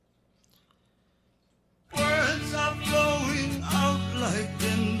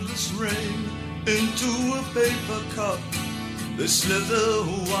rain into a paper cup. They slither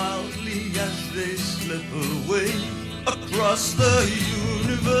wildly as they slip away across the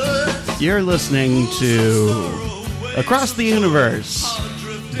universe. You're listening to Across the Universe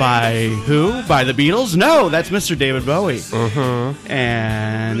by who? By the Beatles? No, that's Mr. David Bowie.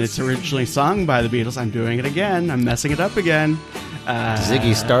 And it's originally sung by the Beatles. I'm doing it again. I'm messing it up again.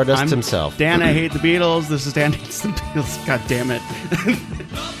 Ziggy Stardust himself. Dan, I hate the Beatles. This is Dan hates the Beatles. God damn it.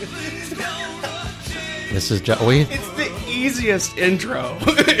 This is It's the easiest intro.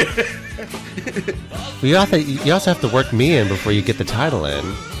 you also have to work me in before you get the title in.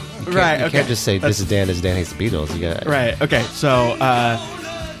 You can't just say this is Dan hates the Beatles. You got right. Okay. So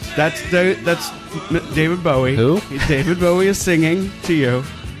that's David Bowie. Who? David Bowie is singing to you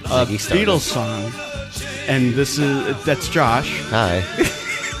a Ziggy Beatles Stardust. song, and that's Josh. Hi.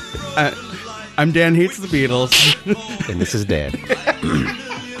 I'm Dan hates the Beatles, And this is Dan.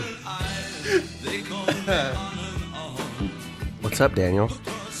 What's up, Daniel?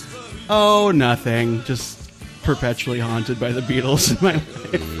 Oh, nothing. Just perpetually haunted by the Beatles in my life.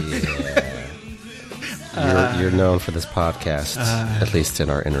 Yeah. You're known for this podcast, at least in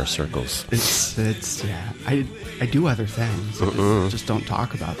our inner circles. It's yeah. I do other things. Just don't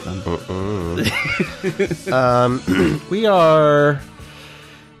talk about them. We are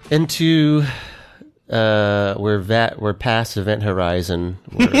into we're past Event Horizon.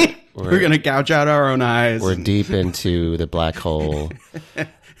 We're gonna gouge out our own eyes. We're deep into the black hole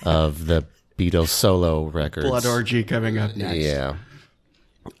of the Beatles solo records. Blood Orgy coming up next. Yeah.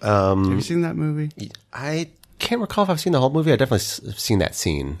 Have you seen that movie? I can't recall if I've seen the whole movie. I definitely have seen that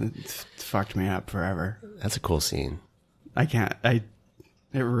scene. It fucked me up forever. That's a cool scene. I can't. It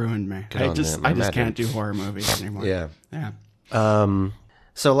ruined me. Good I on just them. can't do horror movies anymore. Yeah. Yeah.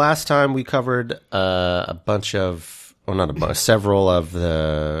 So last time we covered several of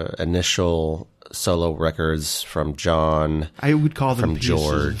the initial solo records from John. I would call them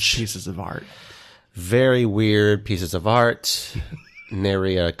George. pieces of art. Very weird pieces of art.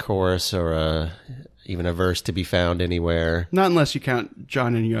 Nary a chorus or even a verse to be found anywhere. Not unless you count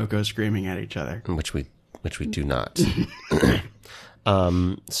John and Yoko screaming at each other. Which we do not.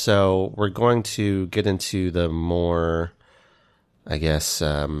 So we're going to get into the more, I guess.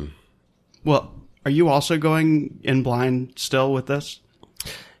 Well, are you also going in blind still with this?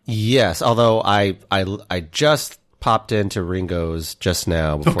 Yes, although I just popped into Ringo's just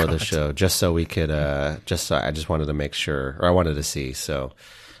now before the show, just so we could, I just wanted to make sure, or I wanted to see. So,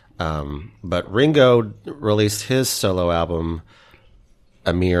 but Ringo released his solo album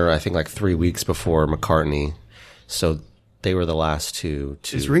a mere, I think, like 3 weeks before McCartney. So they were the last two.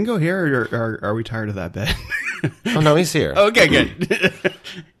 Is Ringo here, or are we tired of that bit? Oh no, he's here. Okay, good.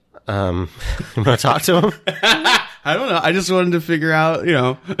 You want to talk to him? I don't know. I just wanted to figure out,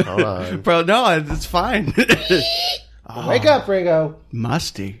 Hold on. Bro, no, it's fine. Wake up, Ringo.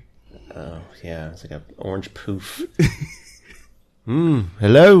 Musty. Oh, yeah. It's like an orange poof.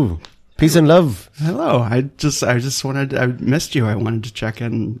 Hello. Peace and love. Hello. I missed you. I wanted to check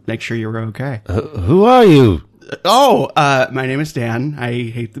in, make sure you were okay. Who are you? Oh, my name is Dan. I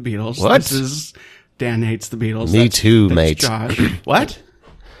hate the Beatles. What? This is Dan hates the Beatles. Me too, mate. Josh. What?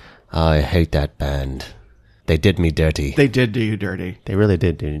 I hate that band. They did me dirty. They did do you dirty. They really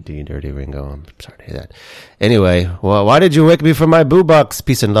did do you dirty, Ringo. I'm sorry to hear that. Anyway, well, why did you wake me from my boo box?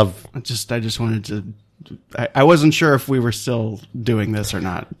 Peace and love. I just wanted to. I wasn't sure if we were still doing this or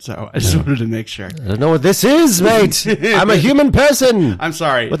not, so I just wanted to make sure. I don't know what this is, mate. I'm a human person. I'm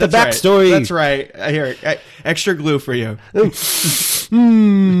sorry. With a backstory. Right. That's right. Here, extra glue for you. Oh,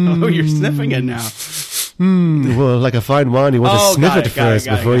 you're sniffing it now. Well, like a fine wine, you want to sniff it first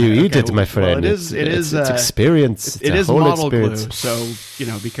before you eat it, my friend. Well, it is it's experience. It is model glue, so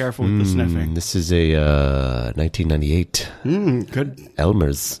be careful with the sniffing. This is a 1998. Good.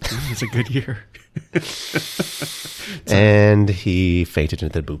 Elmer's. It's a good year. And he fainted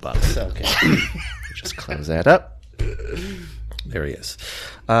into the boo box. Okay. Just close that up. There he is.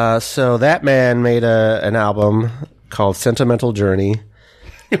 So that man made an album called Sentimental Journey.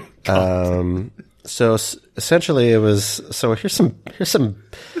 So essentially, it was. So here's some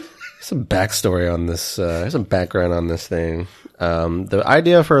backstory on this. Here's some background on this thing. The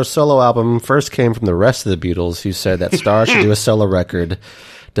idea for a solo album first came from the rest of the Beatles, who said that Starr should do a solo record,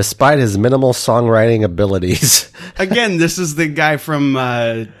 despite his minimal songwriting abilities. Again, this is the guy from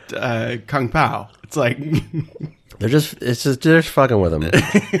Kung Pao. It's like they're just fucking with him.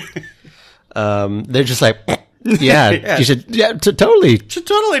 They're just like. Yeah, you should. Yeah, totally. Should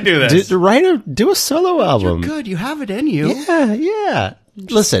totally do this. Do a solo album. You're good. You have it in you. Yeah.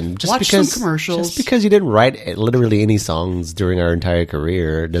 listen, watch some commercials. Just because you didn't write literally any songs during our entire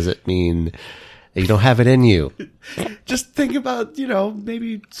career doesn't mean that you don't have it in you. Just think about,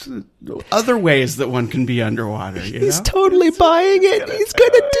 maybe other ways that one can be underwater. He's totally buying it. He's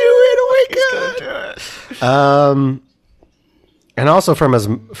going to do it. Oh my God. And also from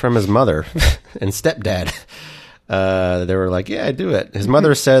his mother and stepdad, they were like, "Yeah, I do it." His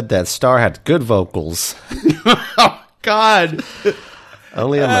mother said that Starr had good vocals. Oh God!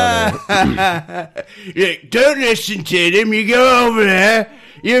 Only a mother. Don't listen to them. You go over there.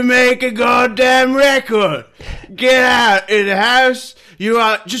 You make a goddamn record. Get out of the house.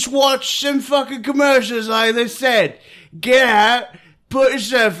 Just watch some fucking commercials like they said. Get out. Put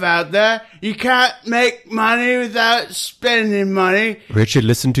yourself out there. You can't make money without spending money. Richard,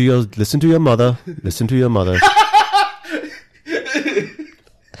 listen to your mother. Listen to your mother.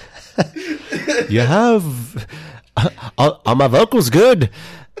 You have... Are my vocals good?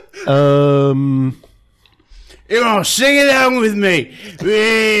 Come on, sing along with me.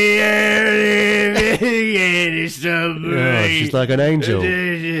 Yeah, she's like an angel.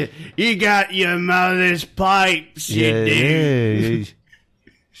 You got your mother's pipes, you do. Yeah.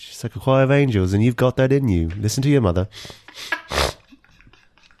 She's like a choir of angels, and you've got that in you. Listen to your mother.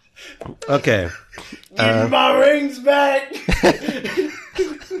 Okay. Give my rings back.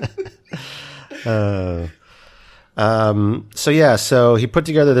 So he put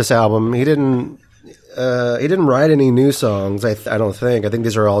together this album. He didn't write any new songs. I don't think. I think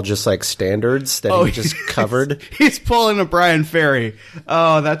these are all just like standards that he just covered. He's pulling a Brian Ferry.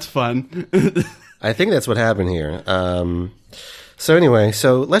 Oh, that's fun. I think that's what happened here. So anyway,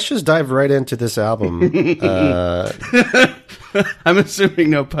 let's just dive right into this album. I'm assuming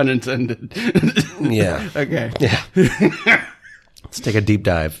no pun intended. Yeah. Okay. Yeah. Let's take a deep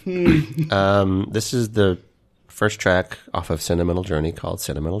dive. This is the first track off of Sentimental Journey called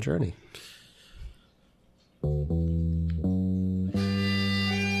Sentimental Journey. Oh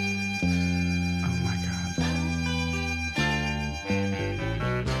my God.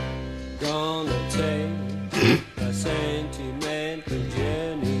 Gonna take a sentimental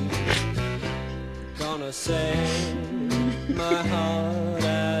journey. Gonna set my heart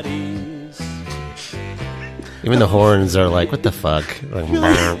at ease. Even the horns are like, what the fuck? Like,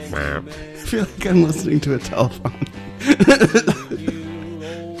 I feel like I'm listening to a telephone.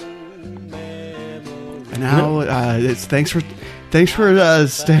 And now, it's thanks for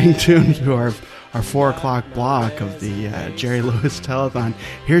staying tuned to our 4:00 block of the Jerry Lewis Telethon.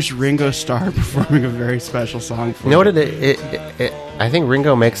 Here's Ringo Starr performing a very special song for you. Know what I think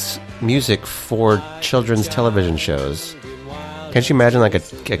Ringo makes music for children's television shows. Can't you imagine like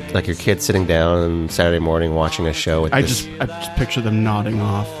your kid sitting down on Saturday morning watching a show with I just picture them nodding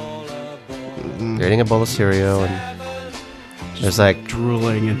off. They're eating a bowl of cereal and there's like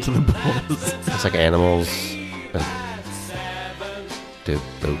drooling into the bowls. It's like animals. Doop,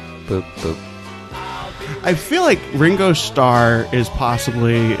 boop, boop, boop. I feel like Ringo Starr is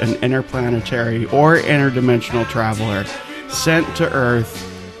possibly an interplanetary or interdimensional traveler sent to Earth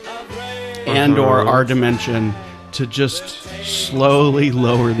and or our dimension to just slowly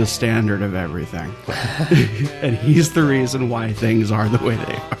lower the standard of everything. And he's the reason why things are the way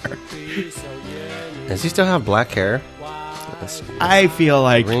they are. Does he still have black hair? I feel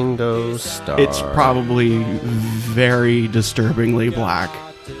like Ringo Starr. It's probably very disturbingly black.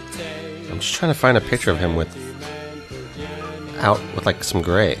 I'm just trying to find a picture of him with like some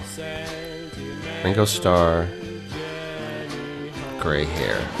gray. Ringo Starr, gray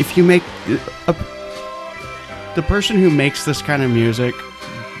hair. If you make the person who makes this kind of music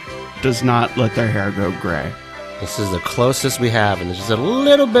does not let their hair go gray. This is the closest we have, and there's just a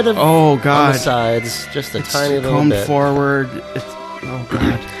little bit of on the sides, just a tiny little combed bit. Forward. Oh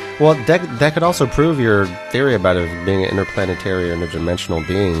God. Well, that could also prove your theory about it being an interplanetary or interdimensional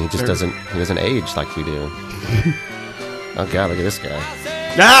being. He just doesn't age like we do. Oh God, look at this guy.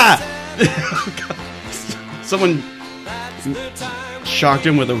 Ah! Someone shocked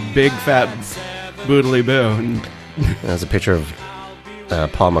him with a big fat boodly boo. There's a picture of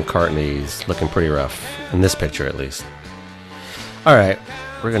Paul McCartney. He's looking pretty rough in this picture, at least. All right,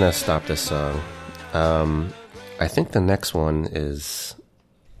 we're gonna stop this song. I think the next one is.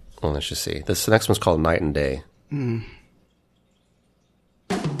 Well, let's just see. This next one's called Night and Day. Mm.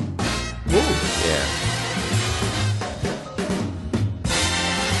 Yeah.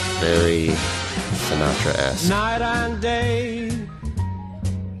 Very Sinatra-esque. Night and day.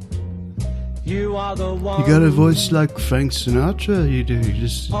 You are the one. You got a voice like Frank Sinatra. You do. You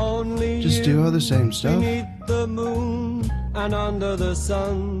just do all the same stuff. Beneath the moon and under the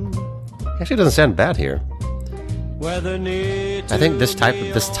sun. Actually, doesn't sound bad here. whether near I think this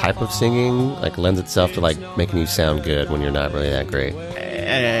type of singing like lends itself to like making you sound good when you're not really that great.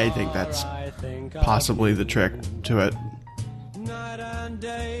 I think that's possibly the trick to it. night and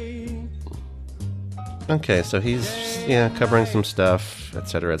day. Okay, so he's covering some stuff,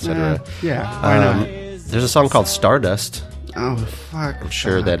 etc., etc. Yeah, why not? There's a song called Stardust. Oh, fuck. I'm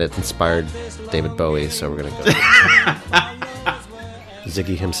sure that it inspired David Bowie, so we're gonna go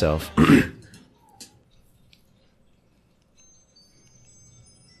Ziggy himself.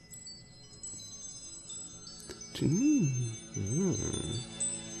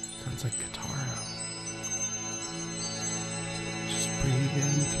 Sounds like guitar. Just breathe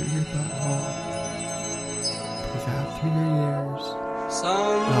in through your butthole. Breathe out through your ears.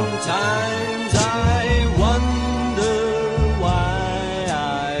 Sometimes I wonder why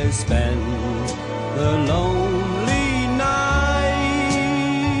I spend the lonely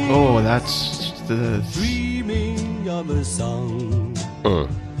night. Oh, that's the... Dreaming of a song.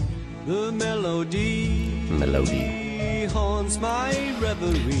 The melody haunts my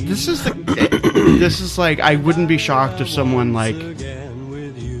reverie. This is the... this is like... I wouldn't be shocked if someone, like, Again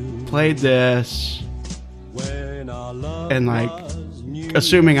with you played this when our love and, like, was new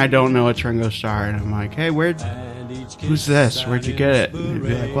assuming I don't know it's Ringo Starr, and I'm like, hey, and each who's this? Where'd you get it? And they'd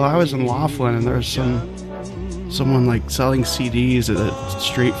be like, well, I was in Laughlin, and there was someone, like, selling CDs at a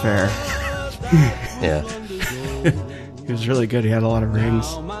street fair. Yeah. He was really good. He had a lot of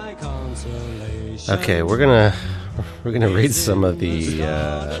rings. my consolation. Okay, we're gonna read some of the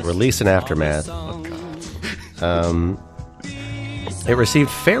release and aftermath. It received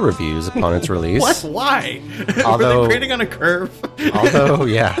fair reviews upon its release. What? Why? Were Although- they grading on a curve? Although,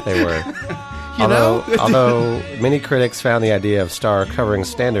 yeah, they were. Although many critics found the idea of Starr covering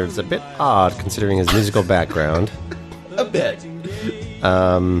standards a bit odd considering his musical background. A bit.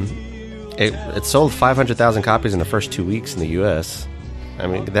 It sold 500,000 copies in the first 2 weeks in the U.S. I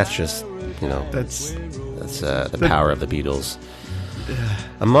mean, that's just, That's the power of the Beatles.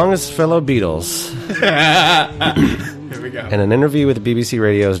 Among his fellow Beatles, here we go. in an interview with BBC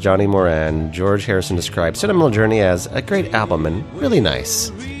Radio's Johnny Moran, George Harrison described Sentimental Journey as a great album and really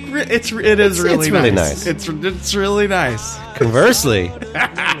nice. It is really really nice. nice. It's really nice. Conversely,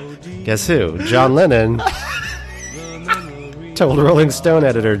 guess who? John Lennon told Rolling Stone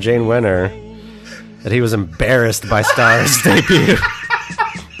editor Jane Wenner that he was embarrassed by Starr's debut.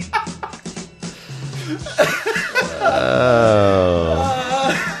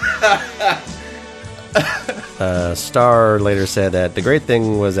 Starr later said that the great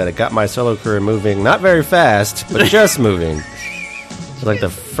thing was that it got my solo career moving, not very fast, but just moving. It's like the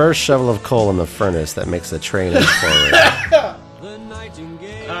first shovel of coal in the furnace that makes the train move forward.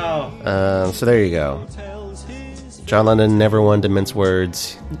 So there you go. John Lennon never one to mince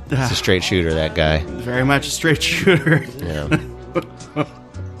words. He's a straight shooter, that guy. Very much a straight shooter. Yeah.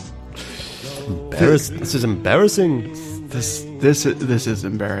 This is embarrassing. This is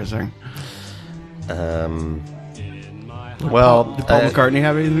embarrassing. Well, Did Paul McCartney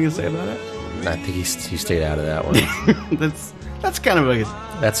have anything to say about it? I think he stayed out of that one. That's kind of a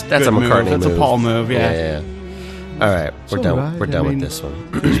That's good a McCartney move. That's move. a Paul move. Yeah. All right, we're It's done. all right. We're done I mean- with this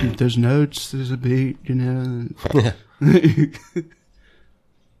one. There's notes. There's a beat. It's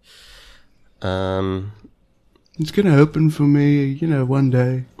gonna open for me. One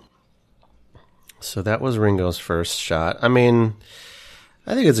day. So that was Ringo's first shot. I mean,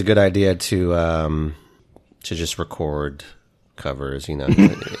 I think it's a good idea to just record covers. He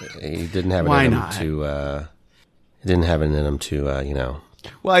didn't have it Why in him not? to. He didn't have it in him to.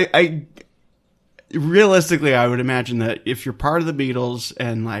 Well, I realistically, I would imagine that if you're part of the Beatles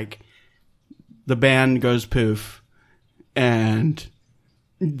and like the band goes poof, and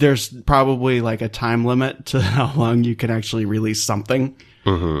there's probably like a time limit to how long you can actually release something,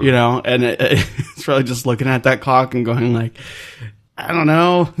 and it's really just looking at that clock and going like, I don't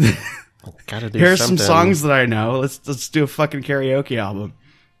know. Gotta do Here's something. some songs that I know. Let's do a fucking karaoke album.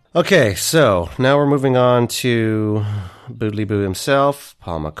 Okay, so now we're moving on to Boodly Boo himself,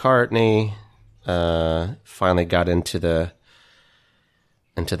 Paul McCartney. Finally got into the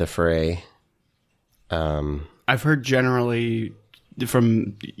fray. I've heard generally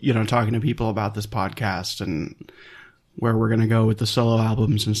from talking to people about this podcast and where we're going to go with the solo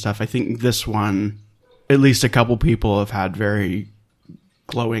albums and stuff. I think this one, at least a couple people have had very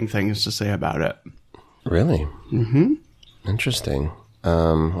glowing things to say about it. Really? Mm-hmm. Interesting.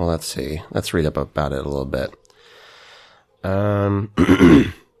 Well, let's see. Let's read up about it a little bit.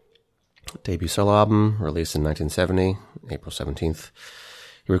 Debut solo album, released in 1970, April 17th.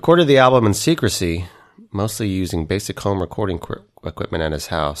 He recorded the album in secrecy, mostly using basic home recording equipment at his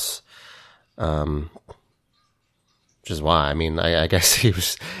house. which is why. I mean, I guess he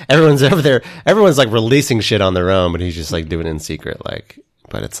was. Everyone's over there. Everyone's like releasing shit on their own, but he's just like doing it in secret. Like,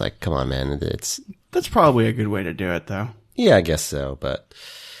 but it's like, come on, man. That's probably a good way to do it, though. Yeah, I guess so. But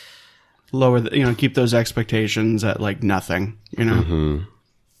lower, keep those expectations at like nothing.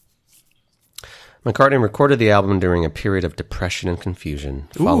 McCartney recorded the album during a period of depression and confusion,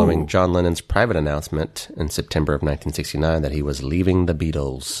 following Ooh. John Lennon's private announcement in September of 1969 that he was leaving the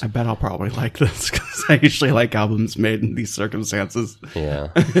Beatles. I bet I'll probably like this because I usually like albums made in these circumstances. Yeah.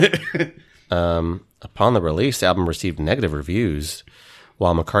 Upon the release, the album received negative reviews,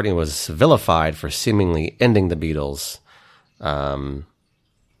 while McCartney was vilified for seemingly ending the Beatles. The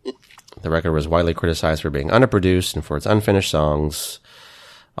record was widely criticized for being underproduced and for its unfinished songs,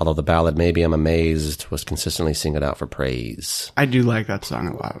 although the ballad Maybe I'm Amazed was consistently singled out for praise. I do like that song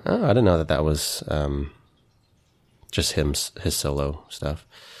a lot. Oh, I didn't know that was just his solo stuff.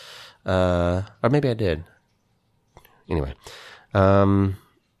 Or maybe I did. Anyway. Blah,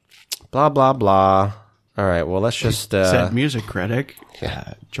 blah, blah. All right, well, let's just... Said music critic,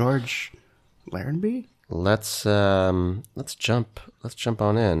 yeah. George Larenby? Let's jump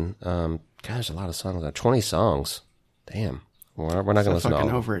on in. God, there's a lot of songs. 20 songs. Damn. We're not going to listen to all.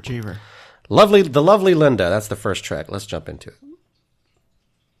 Fucking overachiever. The lovely Linda. That's the first track. Let's jump into it.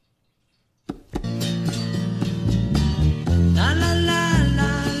 La la la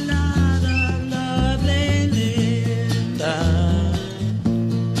la la la, lovely Linda,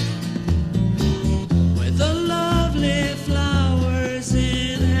 with the lovely flowers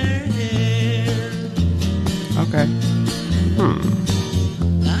in her hair. Okay.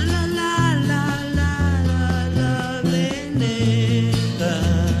 La la la la la la, lovely Linda,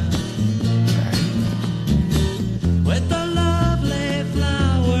 with the lovely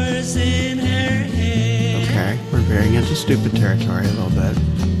flowers in her hair. Okay. We're veering into stupid territory a little bit.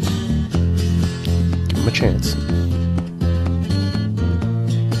 Give him a chance.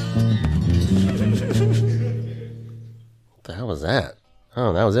 What the hell was that?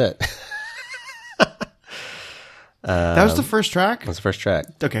 Oh, that was it. That was the first track? That's the first track.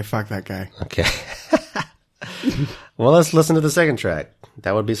 Okay, fuck that guy. Okay. Well, let's listen to the second track.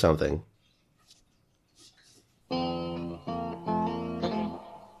 That would be something. Oh,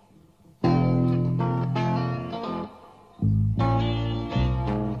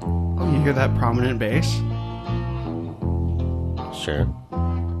 you hear that prominent bass? Sure.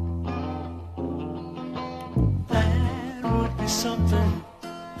 That would be something.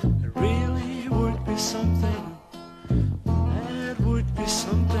 It really would be something. That would be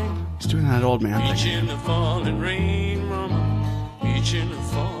something. He's doing that old man Each thing. in the falling rain, mama. Each in the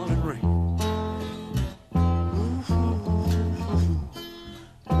falling rain.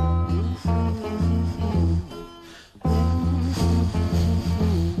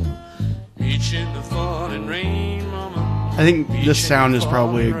 Each in the falling rain, mama. I think this sound is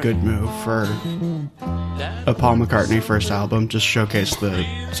probably a good move for a Paul McCartney first album. Just showcase the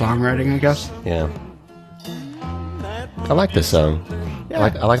songwriting, I guess. Yeah. I like this song. Yeah.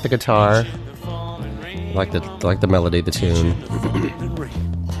 I like the guitar. I like the melody, the tune.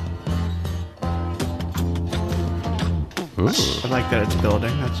 I like that it's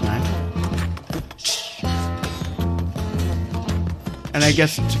building. That's nice. And I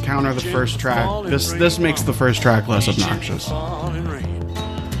guess to counter the first track, this makes the first track less obnoxious,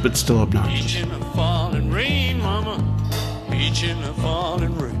 but still obnoxious. Each in the falling rain, mama. Each in the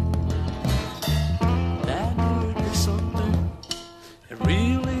falling rain. That would be something. It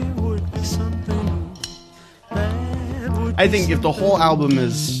really would be something. That would I think if the whole album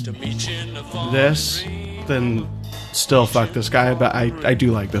is be each in the falling this, then still fuck this guy, but I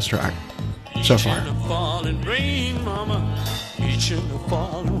do like this track so far. in the falling rain, mama. Each in the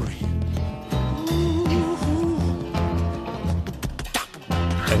falling rain.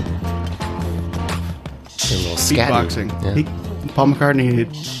 A little scatting. Beatboxing. Yeah. Paul McCartney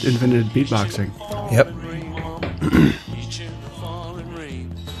invented beatboxing. Yep. Each in the falling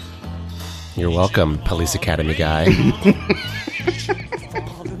rain. You're welcome, Police Academy guy.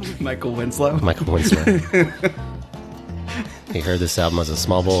 Michael Winslow. Michael Winslow. He heard this album as a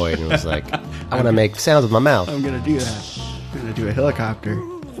small boy and was like, I want to make sounds with my mouth. I'm gonna do that. I'm gonna do a helicopter.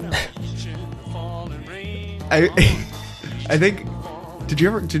 Each in the falling rain. I think. Did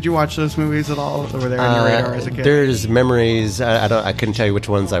you watch those movies at all? Or were they on your radar as a kid? There's memories. I couldn't tell you which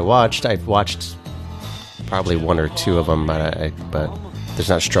ones I watched. I've watched probably one or two of them, but there's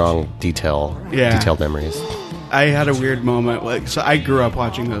not strong detailed memories. I had a weird moment. So I grew up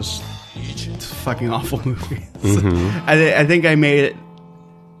watching those fucking awful movies. Mm-hmm. I think I made it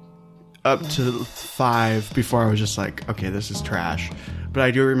up to 5 before I was just like, okay, this is trash. But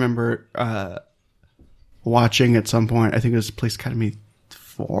I do remember watching at some point. I think it was Police Academy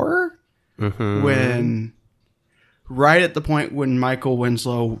 4 when right at the point when Michael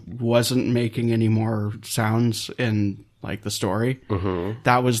Winslow wasn't making any more sounds in like the story.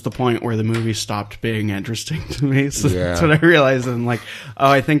 That was the point where the movie stopped being interesting to me. So that's what I realized. And like, oh,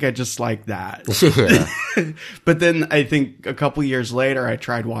 I think I just like that. But then I think a couple years later, I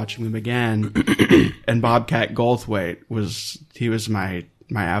tried watching them again, and Bobcat Goldthwait was my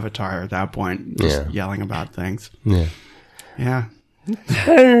avatar at that point, just yelling about things. Yeah.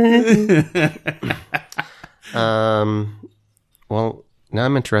 Well, now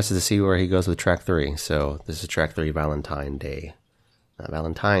I'm interested to see where he goes with track 3. So this is track 3, Valentine Day. Not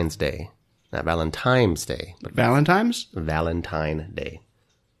Valentine's Day. Not Valentine's Day. But Valentine's? Valentine Day.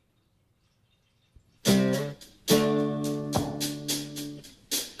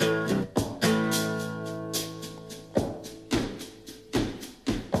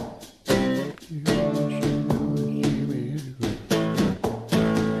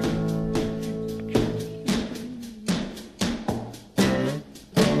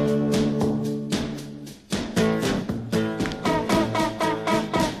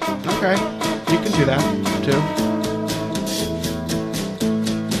 Okay, you can do that too.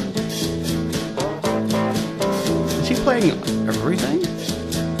 Is he playing everything?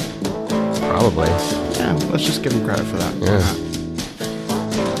 Probably. Yeah, let's just give him credit for that. Yeah.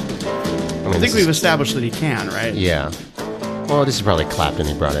 I think we've established that he can, right? Yeah. Well, this is probably Clapton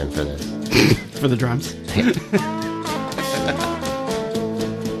he brought in for this. For the drums.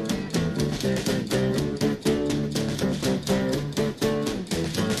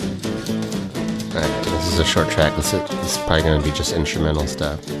 This is a short track. This is probably going to be just instrumental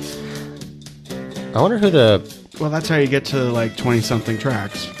stuff. I wonder who the... Well, that's how you get to like 20-something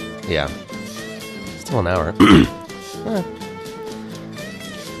tracks. Yeah. Still an hour.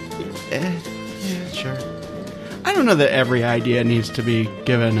 Yeah, sure. I don't know that every idea needs to be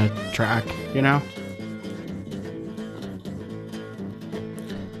given a track, you know?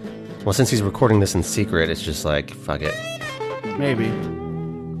 Well, since he's recording this in secret, it's just like, fuck it. Maybe.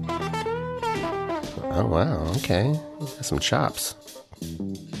 Oh, wow. Okay. Got some chops.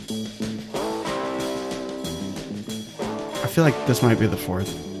 I feel like this might be the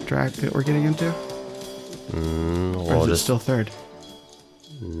 4th track that we're getting into. Or is it still 3rd?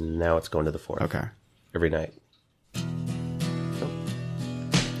 Now it's going to the 4th. Okay. Every night.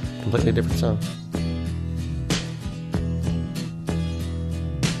 Completely different song.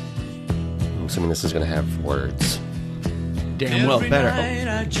 I'm assuming this is going to have words. Damn well better. Every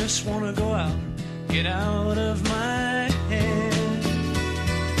night I just want to go out, get out of my head.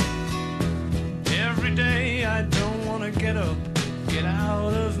 Every day I don't want to get up, get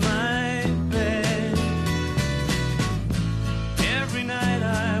out of my bed. Every night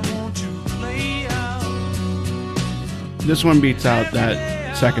I want to play out. This one beats out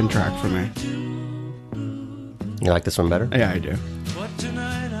that 2nd track for me. You like this one better? Yeah, I do. But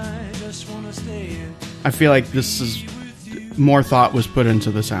tonight I just want to stay in. I feel like this is... more thought was put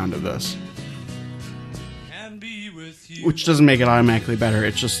into the sound of this. And be with you. Which doesn't make it automatically better.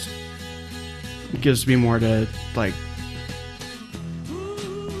 It just gives me more to, like...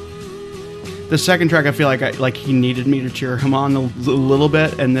 The 2nd track, I feel like he needed me to cheer him on a little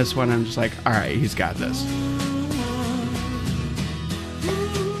bit, and this one I'm just like, alright, he's got this.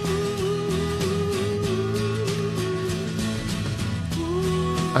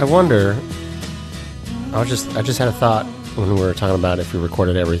 I wonder... I just had a thought when we were talking about if we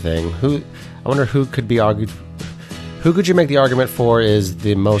recorded everything. I wonder who could be argued... Who could you make the argument for is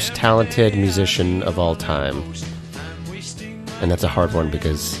the most talented musician of all time? And that's a hard one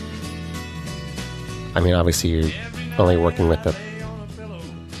because... I mean, obviously you're only working with a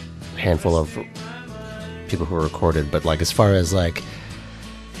handful of people who are recorded, but like as far as like...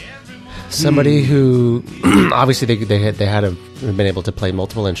 Somebody who... obviously they had been able to play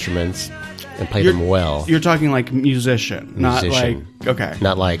multiple instruments... and play them well. You're talking like musician, not like... Okay.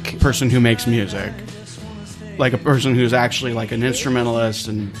 Not like... person who makes music. Like a person who's actually like an instrumentalist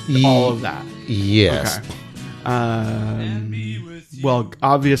and all of that. Yes. Okay. Well,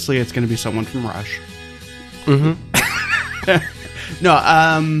 obviously it's going to be someone from Rush. Mm-hmm. No,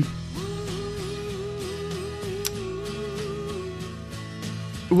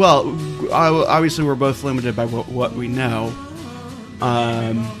 well, obviously we're both limited by what we know.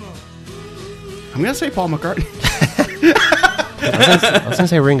 I'm going to say Paul McCartney. I was going to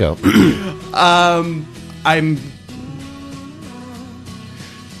say Ringo.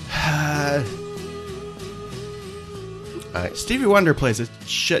 Right. Stevie Wonder plays a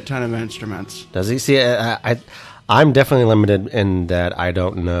shit ton of instruments. Does he? See, I I'm definitely limited in that I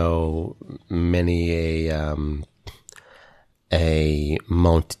don't know many a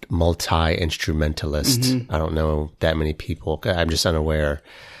multi-instrumentalist. Mm-hmm. I don't know that many people. I'm just unaware.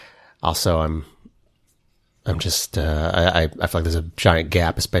 Also, I'm just I feel like there's a giant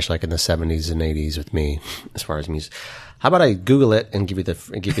gap, especially like in the 70s and 80s with me as far as music. How about I Google it and give you the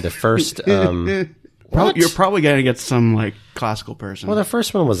first? You're probably gonna get some like classical person. Well, the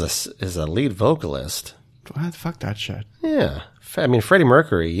first one is a lead vocalist. Fuck that shit. Yeah, I mean Freddie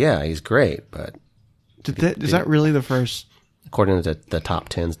Mercury. Yeah, he's great, but Is that really the first? according to the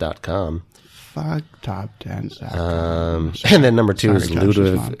top10s.com. Fuck top 10s. And then number 2 is Sorry, Josh,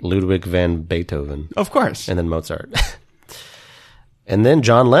 it's fine. Ludwig van Beethoven. Of course. And then Mozart. And then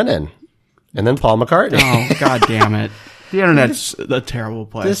John Lennon. And then Paul McCartney. Oh, god damn it. The internet's a terrible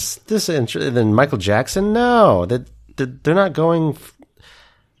place. Then Michael Jackson? No. They're not going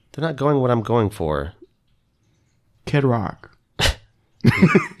what I'm going for. Kid Rock.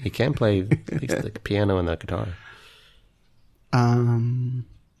 He can play the piano and the guitar.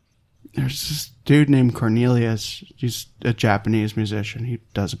 There's this dude named Cornelius. He's a Japanese musician. He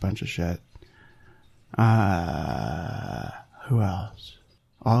does a bunch of shit. Who else?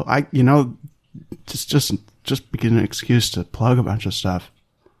 Just begin an excuse to plug a bunch of stuff.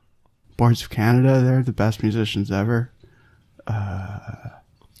 Boards of Canada, they're the best musicians ever.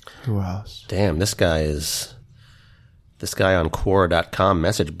 Who else? Damn, this guy on Quora.com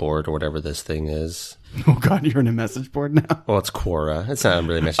message board or whatever this thing is. Oh god, you're in a message board now? Well, it's Quora. It's not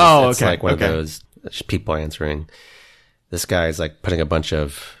really message. Oh, It's okay, like one okay. of those people answering. This guy's like putting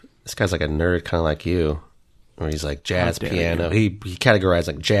this guy's like a nerd kind of like you. Where he's like jazz How dare piano. He categorized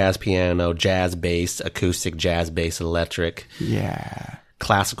like jazz piano, jazz bass, acoustic, jazz bass, electric, Yeah.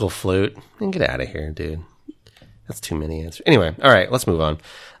 classical flute. And get out of here, dude. That's too many answers. Anyway, all right, let's move on.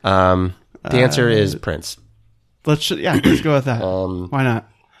 The answer is Prince. Let's go with that. Why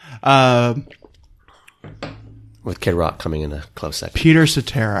not? With Kid Rock coming in a close second. Peter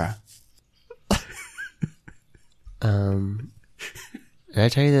Cetera. Did I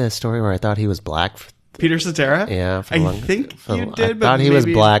tell you the story where I thought he was black? Peter Cetera? Yeah. I think you did, I but thought he was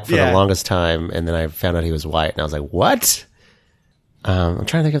maybe- black for yeah. the longest time, and then I found out he was white, and I was like, what? I'm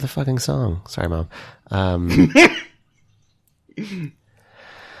trying to think of the fucking song. Sorry, Mom.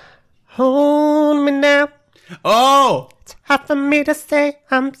 Hold me now. Oh! Hard for me to say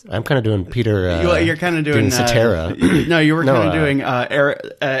I'm kind of doing Peter. You're kind of doing Cetera. No, you were kind of doing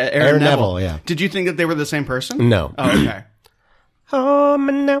Aaron Neville. Yeah. Did you think that they were the same person? No. Oh, okay. Hold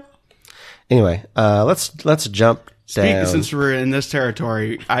me now. Anyway, let's jump down. Since we're in this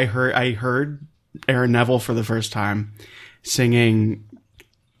territory, I heard Aaron Neville for the first time singing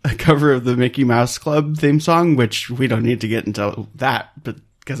a cover of the Mickey Mouse Club theme song, which we don't need to get into that, but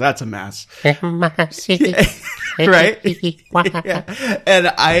because that's a mess. Right? Yeah. And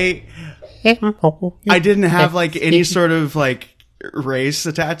I didn't have like any sort of like race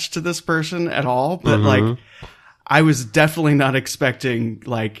attached to this person at all, but like I was definitely not expecting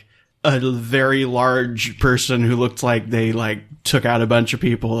like a very large person who looked like they like took out a bunch of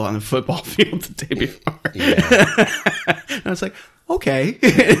people on the football field the day before. Yeah. And I was like, okay.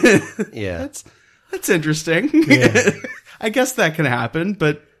 Yeah. That's interesting. I guess that can happen,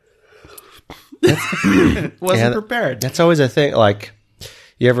 but wasn't prepared. That's always a thing. Like,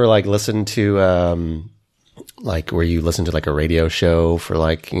 you ever like listen to like where you listen to like a radio show for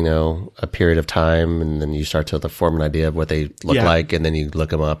like, you know, a period of time, and then you start to form an idea of what they look Yeah. like, and then you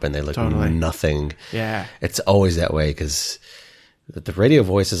look them up and they look Totally. nothing. Yeah. It's always that way because the radio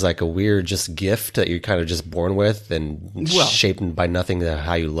voice is like a weird just gift that you're kind of just born with and Well- shaped by nothing to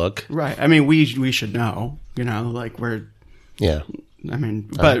how you look. Right. I mean, we should know, you know, like Yeah. I mean,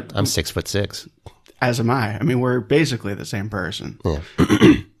 but I'm 6'6". as am I. I mean, we're basically the same person. Yeah.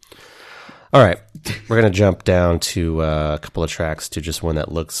 All right. We're going to jump down to a couple of tracks to just one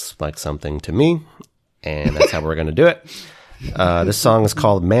that looks like something to me. And that's how we're going to do it. This song is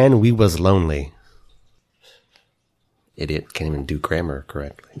called Man, We Was Lonely. Idiot. Can't even do grammar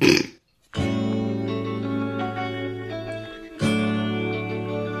correctly.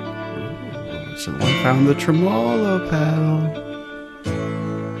 Someone found the tremolo pedal.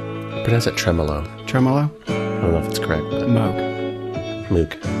 Pronounce it tremolo. Tremolo? I don't know if it's correct. Moog.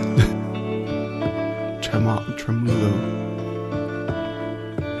 Mook. Tremolo.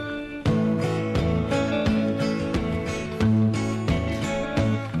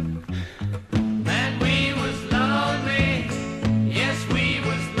 Man, we was lonely. Yes, we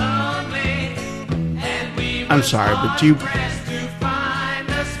was lonely. And we I'm sorry, but do you pressed to find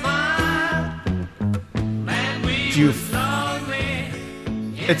a smile. Man, we do you? lonely.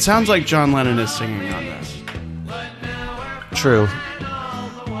 It sounds like John Lennon is singing on this. true.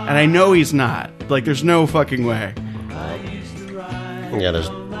 And I know he's not. Like, there's no fucking way. Yeah,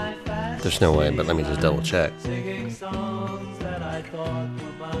 there's no way, but let me just double check.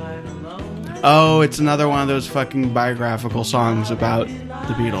 Oh, it's another one of those fucking biographical songs about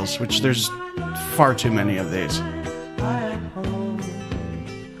the Beatles, which there's far too many of these.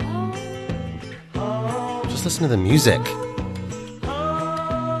 Just listen to the music.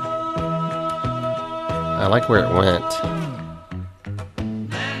 I like where it went.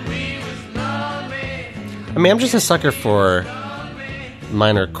 I mean, I'm just a sucker for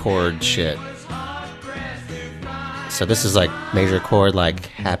minor chord shit. So this is like major chord, like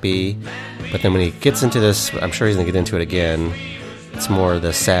happy. But then when he gets into this, I'm sure he's going to get into it again. It's more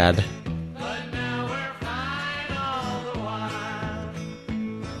the sad.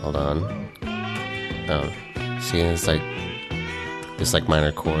 Hold on. Oh, see, it's like this like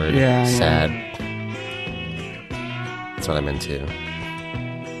minor chord, Yeah, sad. That's what I'm into.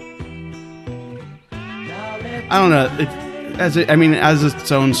 I don't know. As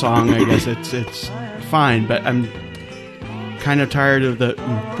its own song, I guess it's fine. But I'm kind of tired of the.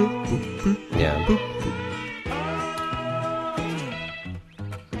 Yeah.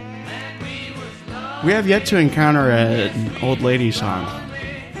 We have yet to encounter an old lady song.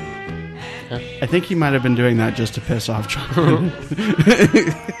 I think he might have been doing that just to piss off John.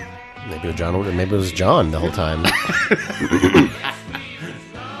 Maybe it was John the whole time.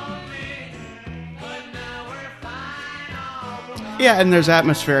 Yeah, and there's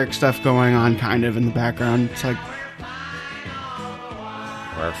atmospheric stuff going on kind of in the background. It's like,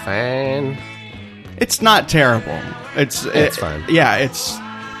 We're a fan. it's not terrible. It's fine. Yeah, it's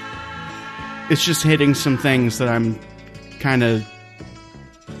just hitting some things that I'm kind of,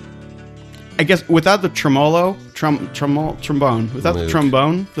 I guess, without the trombone, without the Moog.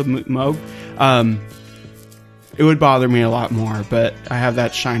 trombone, the Moog, it would bother me a lot more. But I have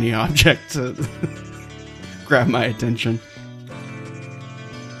that shiny object to grab my attention.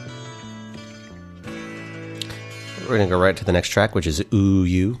 We're going to go right to the next track, which is Ooh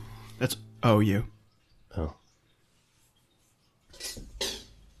You. That's OU. Oh.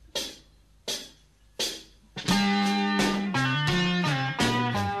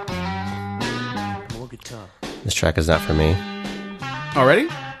 More guitar. This track is not for me. Already?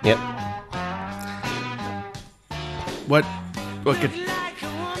 Yep. What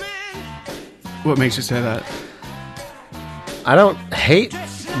makes you say that? I don't hate,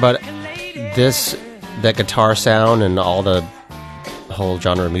 but that guitar sound and all the whole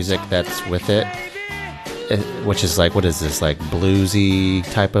genre of music that's with it, which is like, what is this, like bluesy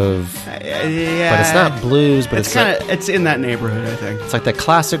type of, Yeah, but it's not blues, but It's it's kind like, of it's in that neighborhood, I think. it's like the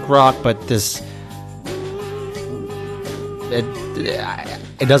classic rock, but this,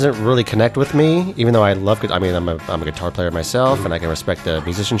 it doesn't really connect with me, even though I love, I mean, I'm a guitar player myself, and I can respect the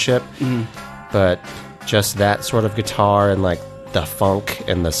musicianship, but just that sort of guitar and like the funk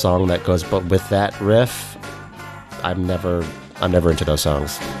and the song that goes with that riff, I'm never into those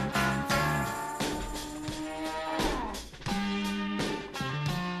songs.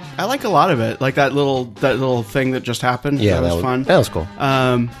 I like a lot of it, like that little thing that just happened. Yeah, that was fun. That was cool.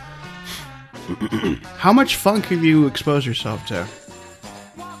 How much funk have you exposed yourself to?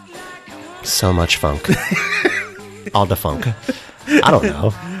 So much funk. All the funk. I don't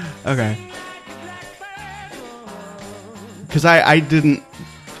know. Okay. Because I didn't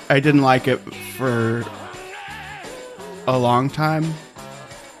like it for a long time,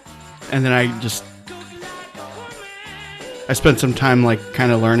 and then I spent some time like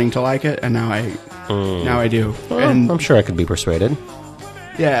kind of learning to like it, and now I do. Well, And I'm sure I could be persuaded.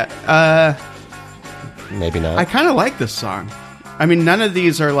 yeah, Maybe not. I kind of like this song. I mean, none of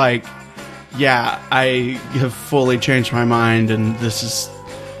these are like, yeah, I have fully changed my mind, and this is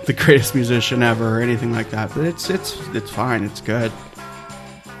the greatest musician ever, or anything like that. But it's fine. It's good.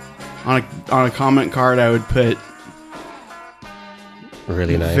 On a comment card, I would put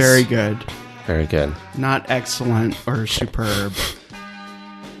Really nice. very good, Very good. not excellent or superb.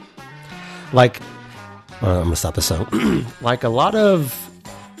 Like, I'm gonna stop the song. Like a lot of,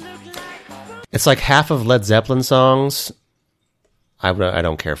 it's like half of Led Zeppelin songs I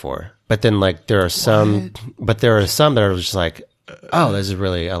don't care for, but then like there are some that are just like, oh, this is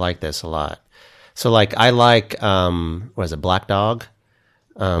really, I like this a lot. So like I like what is it, Black Dog?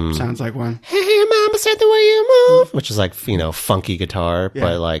 Sounds like one. Hey mama said the way you move, which is like, you know, funky guitar, Yeah.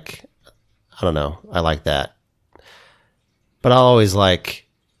 but like, I don't know, I like that. But I always like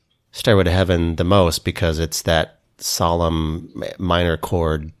Stairway to Heaven the most because it's that solemn minor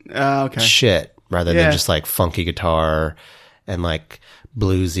chord Okay. shit rather Yeah. than just like funky guitar and like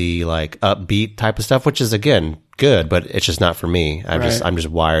bluesy, like upbeat type of stuff, which is again good, but it's just not for me. I'm just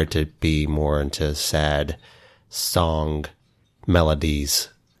wired to be more into sad song melodies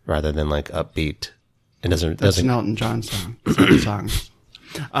rather than like upbeat. It doesn't. That's an Elton John song. Songs.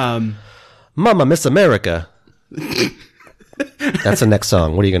 Mama Miss America. That's the next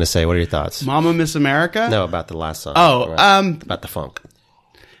song. What are you going to say? What are your thoughts? Mama Miss America? No, about the last song. Oh, about the funk.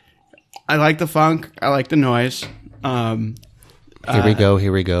 I like the funk. I like the noise. Here we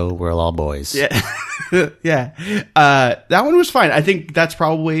go. We're all boys. Yeah. Yeah. That one was fine. I think that's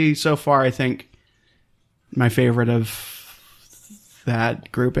probably so far, I think, my favorite of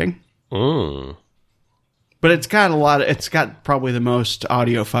that grouping. Mm. But it's got probably the most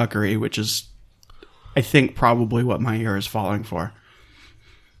audio fuckery, which is, I think, probably what my ear is falling for.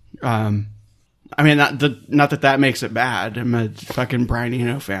 I mean, not that makes it bad. I'm a fucking Brian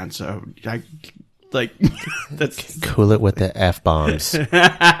Eno fan, so I like that's cool it with the F-bombs.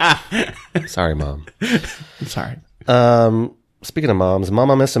 Sorry, Mom. I'm sorry. Speaking of moms,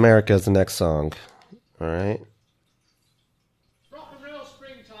 Mama Miss America is the next song. All right. Rock and roll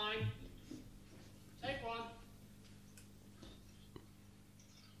springtime. Take one.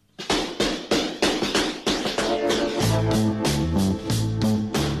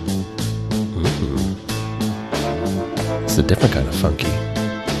 It's a different kind of funky.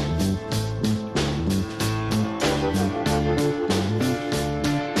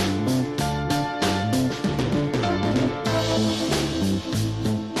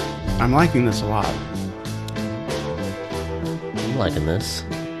 I'm liking this a lot. I'm liking this.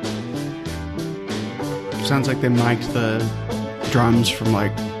 Sounds like they mic'd the drums from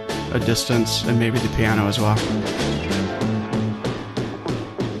like a distance and maybe the piano as well.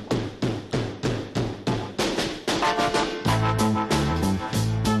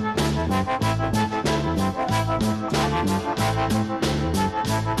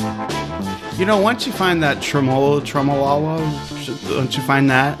 You know, once you find that tremolo, once you find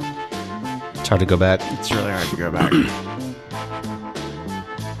that, It's hard to go back. it's really hard to go back.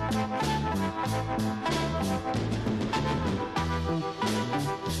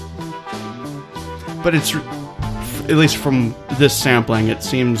 But it's, at least from this sampling, it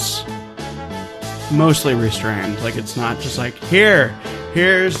seems mostly restrained. Like, it's not just like,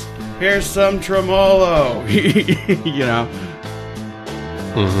 here's some tremolo, you know?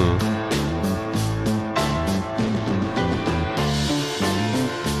 Mm-hmm.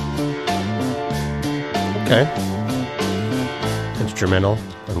 Okay. Instrumental,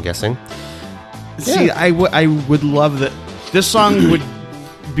 I'm guessing. See, I would love that. This song would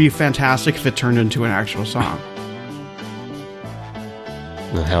be fantastic if it turned into an actual song.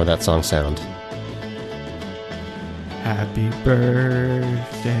 And how would that song sound? Happy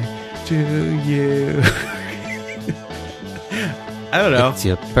birthday to you. I don't know. It's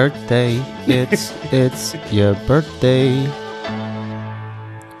your birthday. It's your birthday.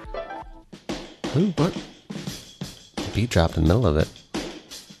 Ooh, what? The beat dropped in the middle of it.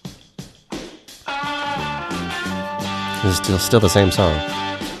 It's still the same song.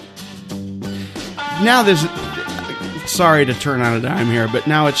 Now there's... Sorry to turn on a dime here, but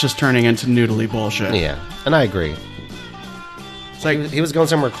now it's just turning into noodly bullshit. Yeah, and I agree. It's like... He was going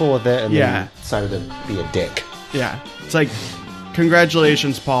somewhere cool with it, and Yeah. then decided to be a dick. Yeah. It's like,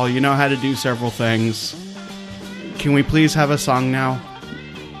 congratulations, Paul. You know how to do several things. Can we please have a song now?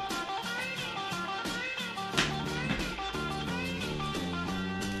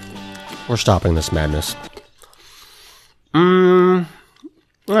 We're stopping this madness.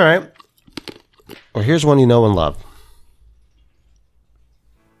 All right. Well, here's one you know and love.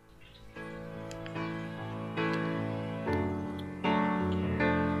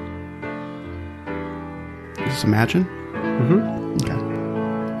 Is this Imagine? Mm-hmm. Okay.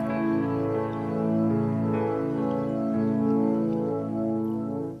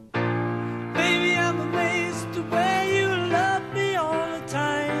 Baby, I'm amazed the way you love me all the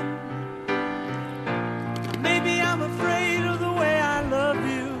time. Maybe I'm afraid of the way I love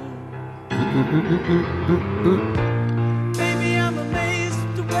you. Baby, I'm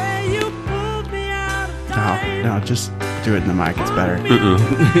amazed the way you pulled me out of time. No, just do it in the mic. It's better.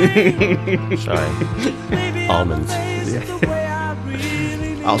 Sorry. Baby, Almonds. I'm amazed the way I really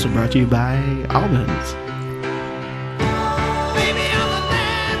need. Also brought to you by Almonds. Baby, I'm a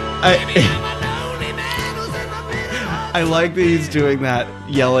man. I I'm a lonely man who's in the middle. I like that he's doing that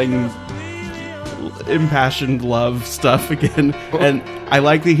yelling, impassioned love stuff again, and I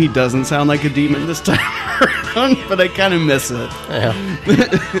like that he doesn't sound like a demon this time around, but I kind of miss it. Yeah.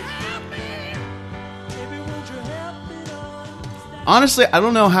 Honestly, I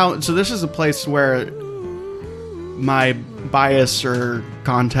don't know how. So this is a place where my bias or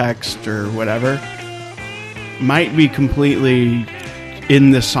context or whatever, might be completely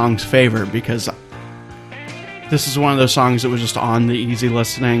in this song's favor, because this is one of those songs that was just on the easy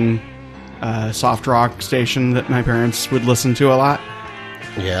listening soft rock station that my parents would listen to a lot.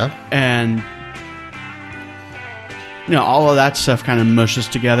 Yeah. And all of that stuff kind of mushes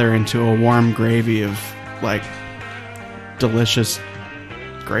together into a warm gravy of like delicious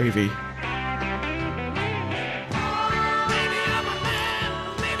gravy.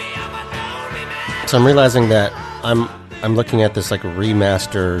 So I'm realizing that I'm looking at this like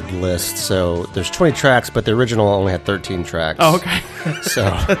remastered list. So there's 20 tracks, but the original only had 13 tracks. Oh, okay. So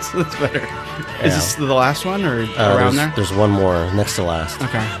that's better. Is this the last one or around there? There's one more next to last.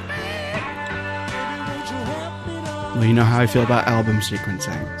 Okay. Well, you know how I feel about album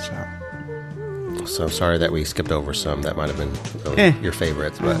sequencing, So sorry that we skipped over some. That might have been your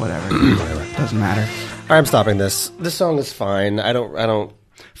favorites, but whatever. Doesn't matter. All right, I'm stopping this. This song is fine. I don't.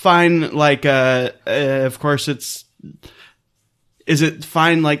 Fine, like of course it's. Is it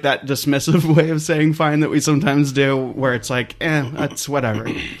fine like that dismissive way of saying fine that we sometimes do, where it's like, that's whatever,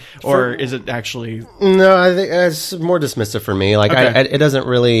 or is it actually? No, I think it's more dismissive for me. Like Okay. it doesn't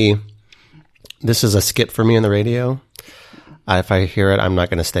really. This is a skip for me on the radio. If I hear it, I'm not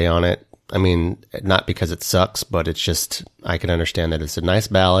going to stay on it. I mean, not because it sucks, but it's just, I can understand that it's a nice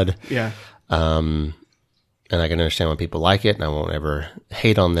ballad. Yeah. And I can understand when people like it, and I won't ever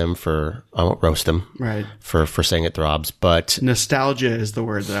hate on them I won't roast them. Right. For saying it throbs, but Nostalgia is the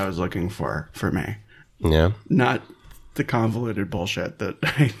word that I was looking for me. yeah. Not the convoluted bullshit that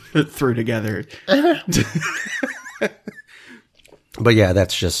I threw together. But yeah,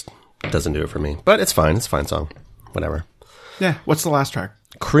 that's just, doesn't do it for me. But it's fine. It's a fine song. Whatever. Yeah. What's the last track?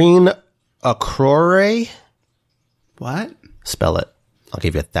 Crean Akrore? What? Spell it. I'll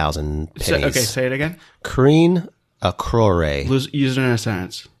give you 1,000 pennies. Say it again. Crean Akrore. Use it in a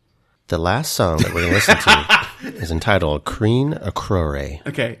sentence. The last song that we're going to listen to is entitled Crean Akrore.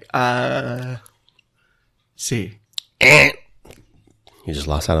 Okay. C. You just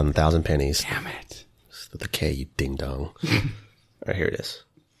lost out on 1,000 pennies. Damn it. It's with a K, you ding dong. All right, here it is.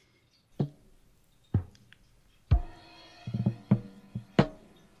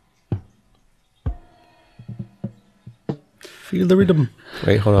 Feel the rhythm.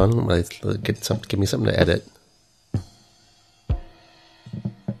 Wait, hold on. Give me something to edit.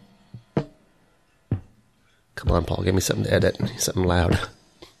 Come on, Paul. Give me something to edit. Something loud.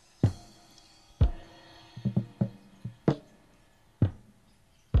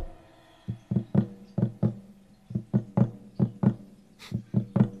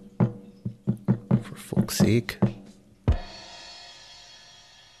 For fuck's sake.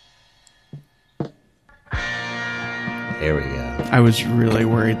 There we go. I was really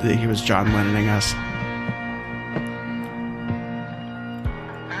worried that he was John Lennoning us.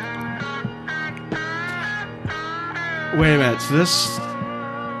 Wait a minute. So this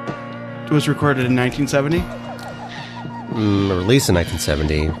was recorded in 1970? Released in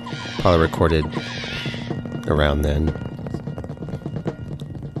 1970. Probably recorded around then.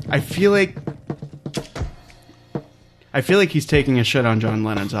 I feel like he's taking a shit on John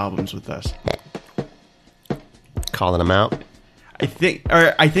Lennon's albums with this. Calling him out. I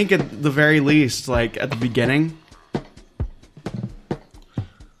think at the very least, like at the beginning,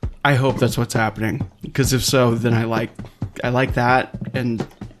 I hope that's what's happening. Because if so, then I like that, and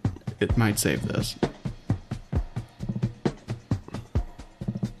it might save this.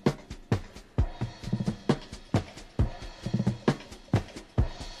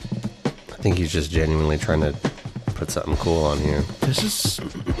 I think he's just genuinely trying to put something cool on here.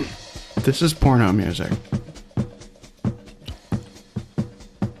 This is porno music.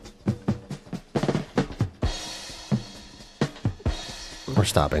 We're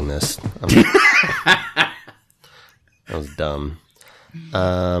stopping this. That was dumb.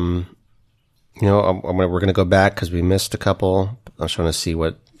 We're going to go back because we missed a couple. I was trying to see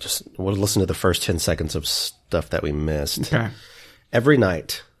we'll listen to the first 10 seconds of stuff that we missed. Okay. Every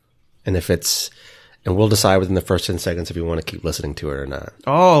night. And we'll decide within the first 10 seconds if you want to keep listening to it or not.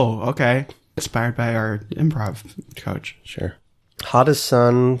 Oh, okay. Inspired by our improv coach. Sure. Hot as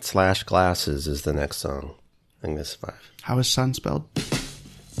Sun / Glasses is the next song. I think that's 5. How is sun spelled?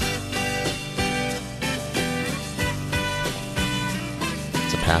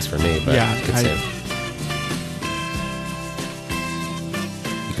 It's a pass for me, but Yeah, you can say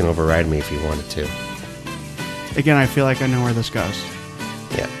you can override me if you wanted to. Again, I feel like I know where this goes.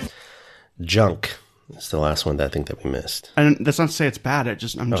 Yeah. Junk is the last one that I think that we missed. And that's not to say it's bad. I'm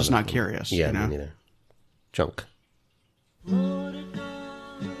just not curious. Yeah, you know? me neither. Junk.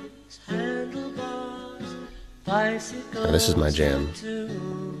 This is my jam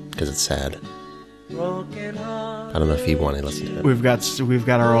because it's sad. I don't know if you want to listen to it. We've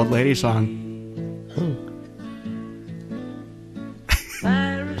got our old lady song.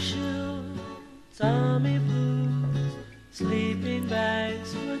 Parachute, Tommy blues, sleeping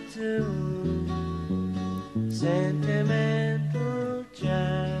bags for two, sentimental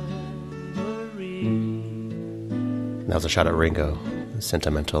jamboree. That was a shot at Ringo.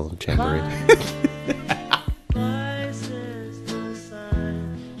 Sentimental jamboree. Why says the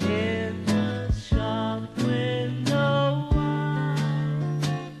sign in the shop window?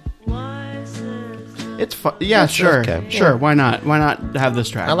 Why says the It's fun. Yeah, sure. okay. Sure. Why not? Why not have this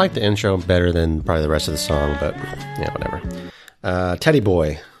track? I like the intro better than probably the rest of the song, but yeah, whatever. Teddy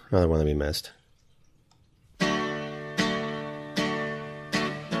Boy, another one that we missed.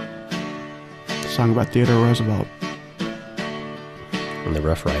 Song about Theodore Roosevelt. And the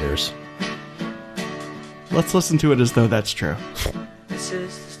Rough Riders. Let's listen to it as though that's true. This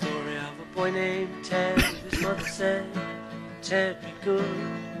is the story of a boy named Ted. His mother said Ted be good,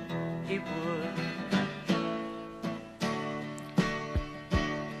 he would.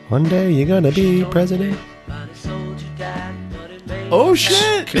 One day you're gonna be president. But a soldier died, but it made Oh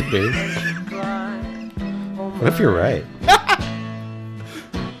shit! Could be. him cry. Oh, What if you're right?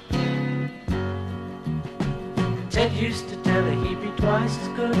 Ted used to tell her he'd be twice as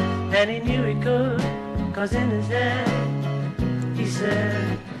good, and he knew he could, 'cause in his head he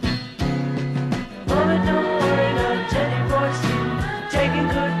said, Mama, don't worry, now Teddy boy's taking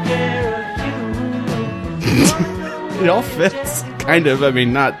good care of you. It all fits, kind of. I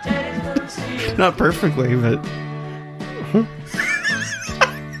mean, not perfectly, but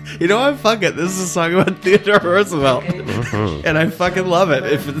you know what? Fuck it. This is a song about Theodore Roosevelt, and I fucking love it.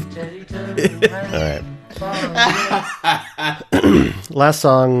 If it's, All right. Last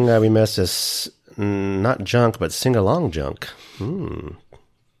song we missed is not Junk, but Sing Along Junk.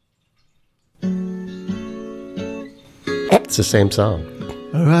 It's the same song.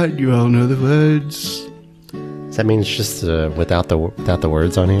 all right, you all know the words. Does that mean it's just without the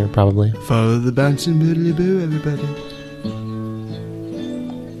words on here? Probably. Follow the bouncing boodly boo, everybody.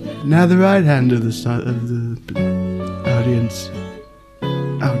 Now the right hand of the audience.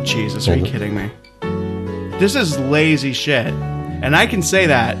 Oh Jesus, are you kidding me? This is lazy shit, and I can say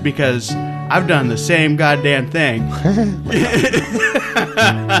that because I've done the same goddamn thing.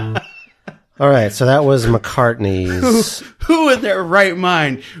 All right, so that was McCartney's. Who in their right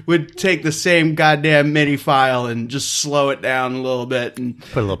mind would take the same goddamn MIDI file and just slow it down a little bit and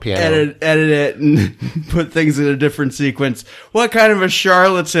Put a little piano. edit it and put things in a different sequence? What kind of a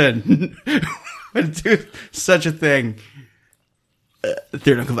charlatan would do such a thing?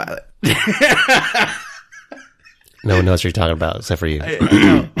 Third Uncle Violet. No one knows what you're talking about except for you.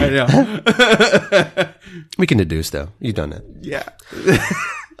 I know. We can deduce, though. You've done it. Yeah.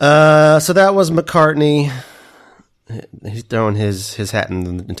 So that was McCartney. He's throwing his hat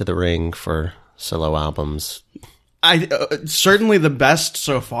into the ring for solo albums. I certainly the best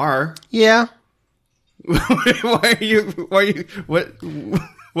so far. Yeah.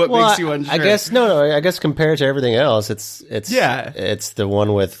 What makes you unsure? I guess I guess compared to everything else, it's Yeah. it's the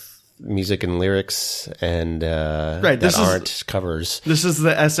one with music and lyrics and Right, that aren't covers. This is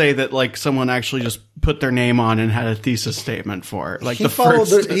the essay that like someone actually just put their name on and had a thesis statement for. Like He the followed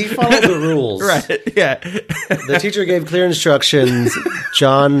first, he followed the rules. right? Yeah, The teacher gave clear instructions.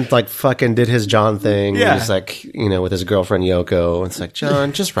 John like fucking did his John thing. Yeah. He's like, with his girlfriend Yoko. It's like,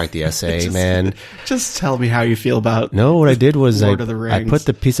 John, just write the essay, man. just tell me how you feel about. No, what I did was Lord of the I Rings. put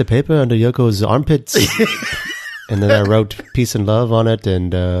the piece of paper under Yoko's armpits. And then I wrote peace and love on it,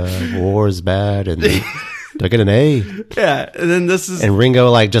 and war is bad, and did I get an A? Yeah, and then this is And Ringo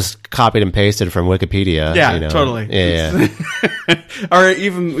like just copied and pasted from Wikipedia. Yeah, totally. Yeah. or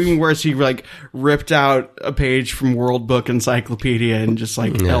even worse, he like ripped out a page from World Book Encyclopedia and just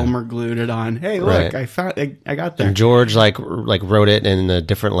like Elmer glued it on. Hey, look, Right. I got there. And George like wrote it in a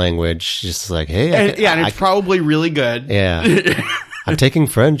different language, just like, hey, And it's probably really good. yeah. I'm taking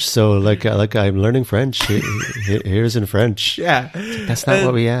French, so like I'm learning French. Here's in French. Yeah. That's not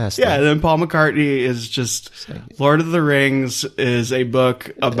what we asked. Yeah, and then Paul McCartney is just Lord of the Rings is a book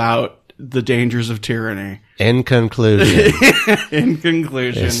about the dangers of tyranny. In conclusion, In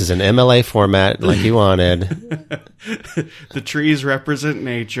conclusion, this is an MLA format like you wanted. the trees represent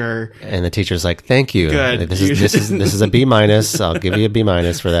nature. And the teacher's like, "Thank you. Good. This is a B minus. I'll give you a B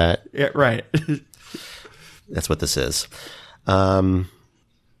minus for that." Yeah, right. That's what this is.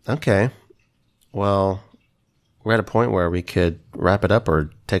 Okay. Well, we're at a point where we could wrap it up or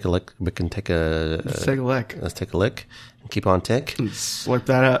take a lick. We can take a Let's take a lick. let's take a lick and keep on tick. Slurp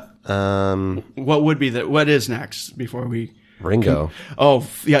that up. What would be what is next before we... Ringo. Oh,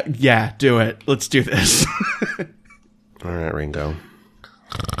 yeah, do it. Let's do this. All right, Ringo.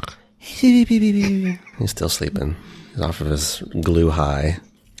 He's still sleeping. He's off of his glue high.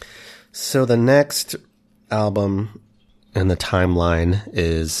 So the next album in the timeline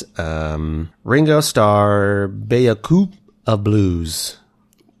is Ringo Starr, Beaucoup of Blues.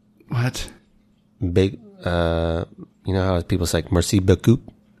 What? Big, you know how people say merci beaucoup?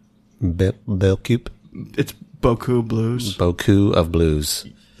 Beaucoup? It's Beaucoup Blues. Beaucoup of Blues.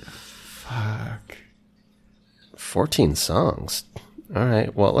 Fuck. 14 songs. All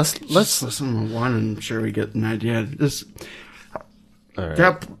right. Well, let's listen to one and I'm sure we get an idea. All right.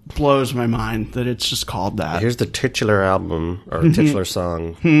 That blows my mind that it's just called that. Here's the titular album or titular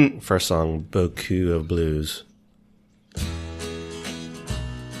song. First song, Beaucoup of Blues.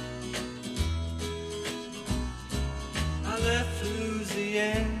 I left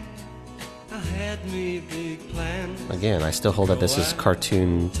Louisiana. I had me a big plan. Again, I still hold that this is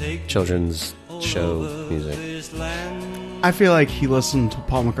cartoon children's show music. This land I feel like he listened to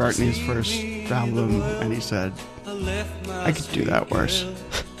Paul McCartney's first album and he said, I left my I could do that worse.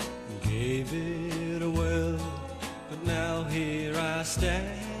 gave it a whirl, but now here I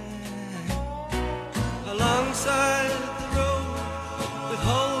stand alongside the road with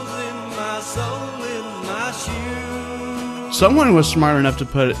holes in my soul, in my shoes. Someone was smart enough to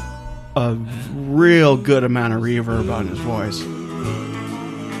put a real good amount of reverb on his voice.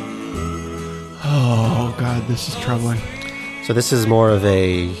 Oh, God, this is troubling. So this is more of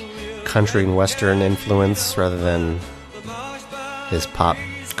a country and western influence rather than his pop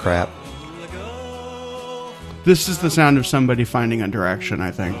crap. This is the sound of somebody finding a direction,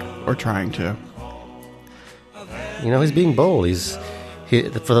 I think, or trying to. You know, he's being bold.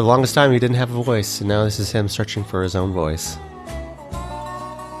 For the longest time, he didn't have a voice, and now this is him searching for his own voice.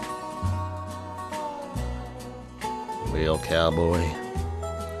 Real cowboy.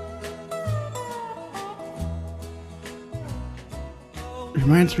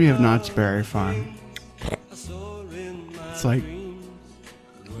 Reminds me of Knott's Berry Farm. It's like,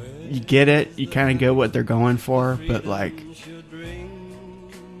 you get it, you kind of get what they're going for, but like,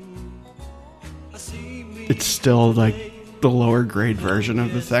 it's still like the lower grade version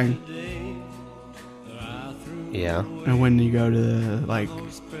of the thing. Yeah. And when you go to the, like,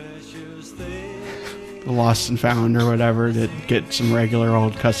 the Lost and Found or whatever to get some regular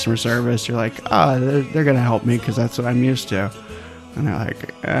old customer service, you're like, oh, they're going to help me because that's what I'm used to. And they're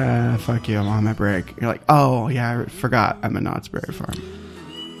like, fuck you, I'm on my break. You're like, oh, yeah, I forgot I'm at Knott's Berry Farm.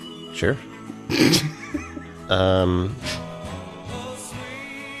 Sure.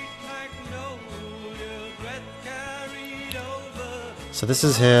 So this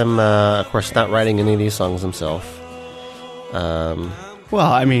is him, of course, not writing any of these songs himself. Well,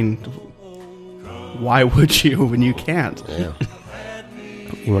 I mean, why would you when you can't? Yeah.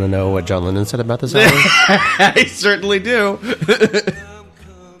 You want to know what John Lennon said about this album? I certainly do.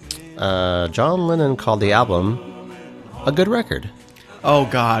 John Lennon called the album a good record, Oh,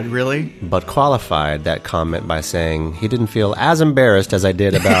 God, really? but qualified that comment by saying he didn't feel as embarrassed as I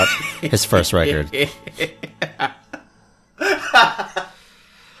did about his first record.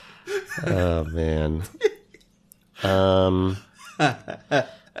 Oh, man. Well,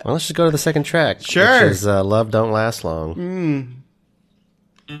 let's just go to the second track. Sure. Which is Love Don't Last Long.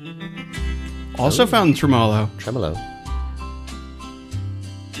 Also found Tremolo. Tremolo.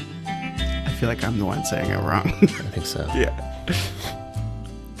 I feel like I'm the one saying it wrong. I think so. Yeah.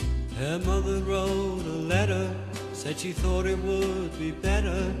 Her mother wrote a letter, said she thought it would be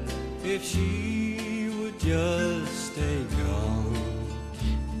better if she would just stay gone.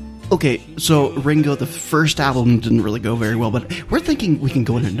 Okay, so Ringo, the first album didn't really go very well, but we're thinking we can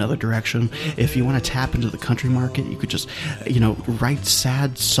go in another direction. If you want to tap into the country market, you could just, write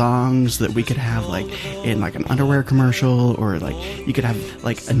sad songs that we could have, like, in, like, an underwear commercial, or, like, you could have,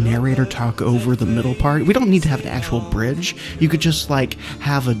 like, a narrator talk over the middle part. We don't need to have an actual bridge. You could just, like,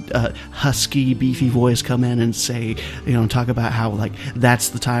 have a husky, beefy voice come in and say, talk about how, like, that's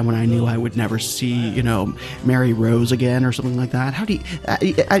the time when I knew I would never see, Mary Rose again, or something like that. How do you...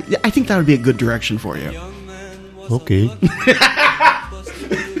 I think that would be a good direction for you. Okay.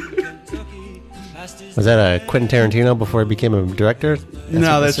 Was that a Quentin Tarantino before he became a director?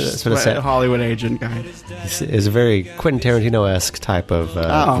 That's just what a Hollywood agent guy. It's a very Quentin Tarantino-esque type of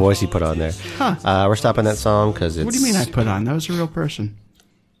voice he put on there. Huh. We're stopping that song because it's... What do you mean I put on? That was a real person.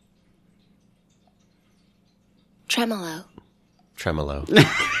 Tremolo. Tremolo.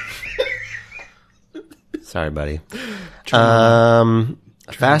 Sorry, buddy.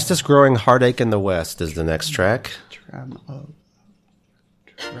 Fastest growing heartache in the West is the next track. Tremolo.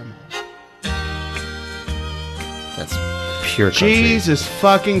 That's pure country. Jesus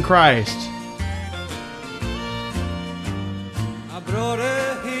fucking Christ. I brought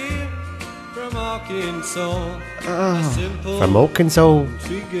her here from Arkansas. A simple From Arkansas.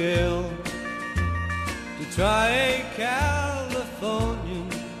 country girl to try a Californian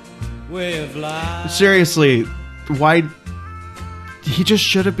way of life. Seriously, why? He just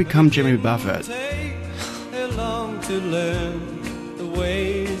should have become Jimmy Buffett. Take her long to learn the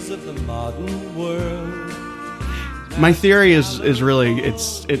ways of the modern world. My theory is really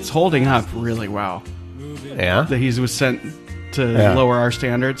it's holding up really well. Yeah? That he was sent to Yeah. lower our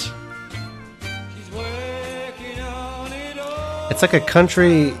standards. She's working on it all. It's like a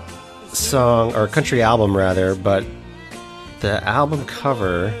country song, or a country album rather, but the album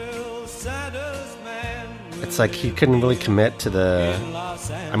cover, it's like he couldn't really commit to the...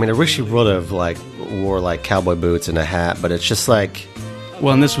 I mean, I wish he would have like wore like cowboy boots and a hat, but it's just like...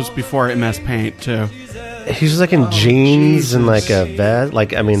 Well, and this was before MS Paint too. He's just like in jeans and like a vest.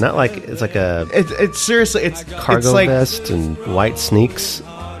 Like, I mean, not like... It's like a It's seriously, it's cargo it's like vest and white sneaks.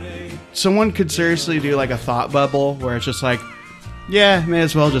 someone could seriously do like a thought bubble where it's just like, yeah, may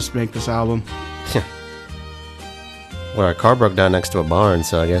as well just make this album. Well, our car broke down next to a barn,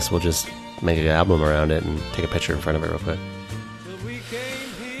 so I guess we'll just make an album around it and take a picture in front of it real quick.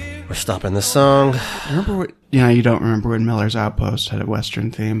 We're stopping this song. Remember what? Yeah, you don't remember when Miller's Outpost had a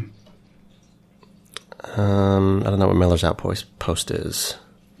Western theme. I don't know what Miller's Outpost is.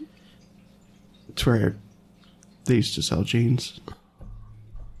 It's where they used to sell jeans.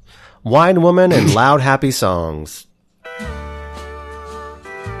 Wine Woman and Loud Happy Songs.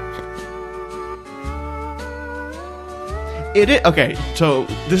 It is okay. So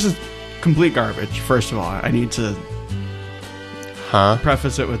this is complete garbage. First of all, I need to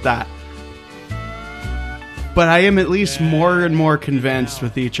preface it with that. But I am at least more and more convinced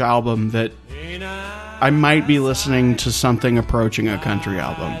with each album that I might be listening to something approaching a country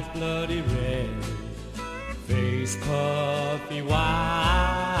album. Bloody red, face puffy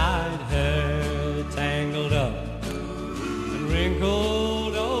white, hair tangled up, and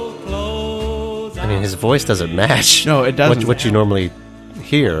wrinkled old clothes. I mean, his voice doesn't match. No, it doesn't. What you normally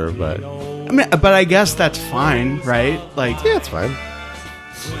hear, but I mean, but I guess that's fine, right? Like, yeah, it's fine.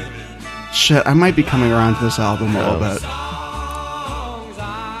 shit, I might be coming around to this album a little bit.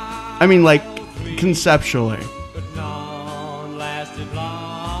 I mean, like, conceptually. But none lasted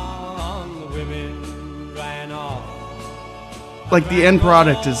long. The women ran off. Like, the end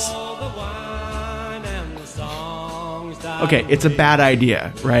product is... All the wine and the songs died. Okay, it's a bad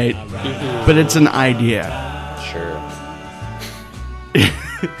idea, right? But it's an idea. Sure.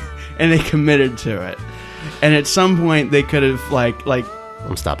 And they committed to it. And at some point, they could have, like...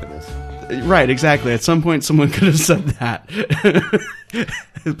 I'm stopping this. Right, exactly. At some point, someone could have said that.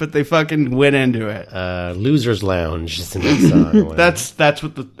 But they fucking went into it. Loser's Lounge is the next song. or whatever. That's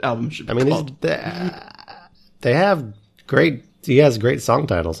what the album should be I mean, called. they have great... He has great song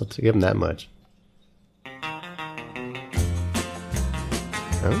titles, so to give him that much.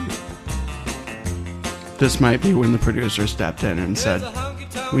 Oh. This might be when the producer stepped in and said,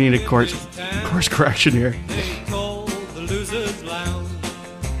 we need a course correction here. Called the Losers Lounge,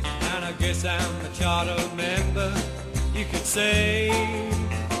 and I guess I'm a charter member. You could say.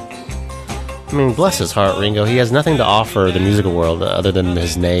 I mean, bless his heart, Ringo. He has nothing to offer the musical world other than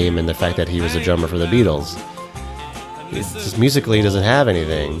his name and the fact that he was a drummer for the Beatles. It's just musically, he doesn't have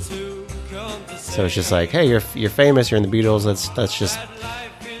anything. So it's just like, hey, you're famous, you're in the Beatles. Let's just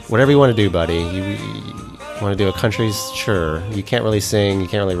whatever you want to do, buddy. You want to do a country? Sure. You can't really sing, you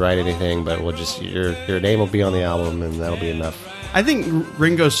can't really write anything, but we'll just your name will be on the album, and that'll be enough. I think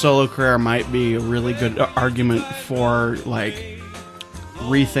Ringo's solo career might be a really good argument for, like,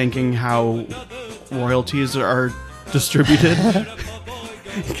 rethinking how royalties are distributed.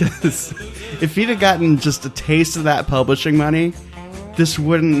 Because if he'd have gotten just a taste of that publishing money, this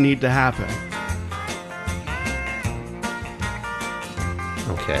wouldn't need to happen.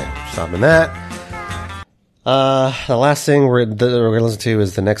 Okay, stopping that. The last thing we're going to listen to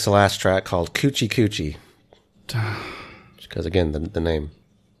is the next to last track called Coochie Coochie. Because, again, the name.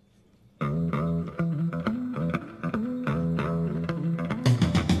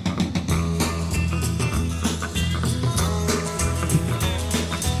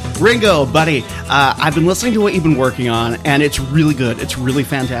 Ringo, buddy, I've been listening to what you've been working on, and it's really good. It's really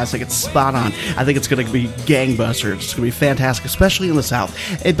fantastic. It's spot on. I think it's going to be gangbusters. It's going to be fantastic, especially in the South.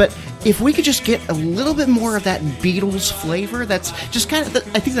 But if we could just get a little bit more of that Beatles flavor, that's just kind of.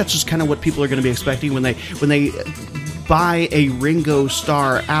 I think that's just kind of what people are going to be expecting when they buy a Ringo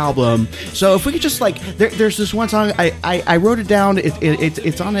Starr album. So if we could just there's this one song I wrote it down.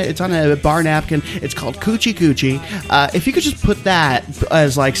 It's on a bar napkin. It's called Coochie Coochie. If you could just put that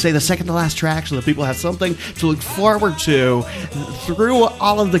as say the second to last track, so that people have something to look forward to through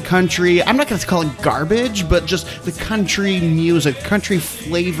all of the country. I'm not going to call it garbage, but just the country music, country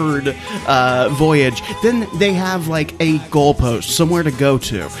flavored voyage. Then they have a goalpost, somewhere to go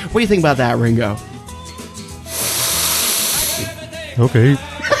to. What do you think about that, Ringo? Okay.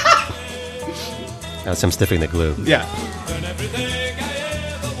 That's him sniffing the glue. Yeah.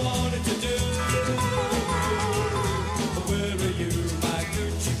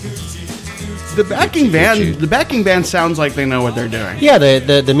 The backing band sounds like they know what they're doing. Yeah,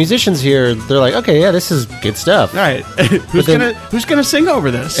 the musicians here, they're like, okay, yeah, this is good stuff. All right. Who's gonna sing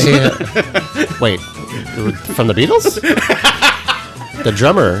over this? Yeah. Wait, from the Beatles? The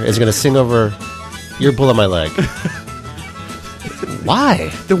drummer is gonna sing over "You're Pulling My Leg." Why?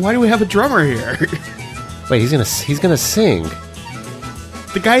 Then why do we have a drummer here? Wait, he's gonna sing.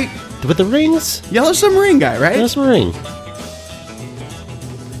 The guy with the rings? Yellow Submarine guy, right? Yellow Submarine.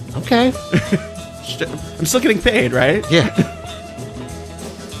 Okay. I'm still getting paid, right? Yeah.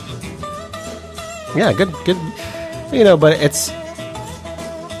 Yeah, good. But it's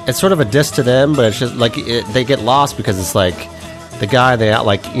sort of a diss to them, but it's just they get lost because it's the guy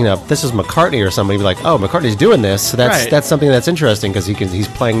if this is McCartney or somebody, be like, oh, McCartney's doing this, so that's something that's interesting because he's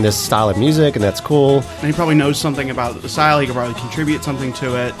playing this style of music and that's cool. And he probably knows something about the style. He could probably contribute something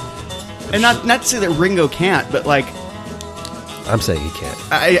to it. And not to say that Ringo can't, but I'm saying he can't.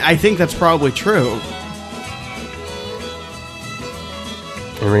 I think that's probably true.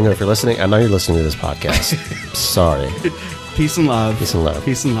 And Ringo, if you're listening, I know you're listening to this podcast. Sorry. Peace and love. Peace and love.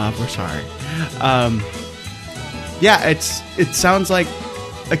 Peace and love. We're sorry. Yeah, it sounds like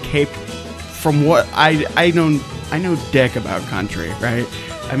a cape from what I know dick about country, right?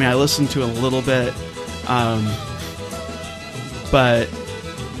 I mean, I listen to a little bit, but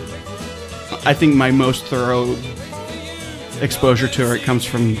I think my most thorough exposure to it comes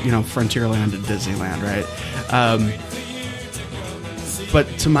from Frontierland and Disneyland, right? But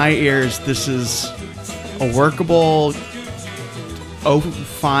to my ears, this is a workable,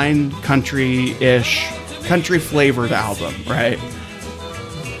 fine country-ish, country-flavored album, right?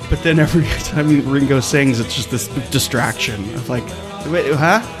 But then every time Ringo sings, it's just this distraction of wait,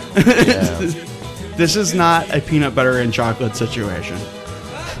 huh? Yeah. This is not a peanut butter and chocolate situation.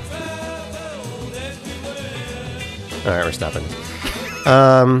 All right, we're stopping.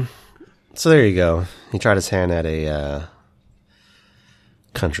 So there you go. He tried his hand at a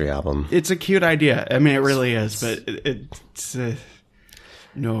country album. It's a cute idea. I mean, it really is, but it's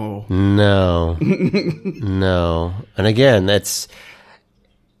no. No. And again, it's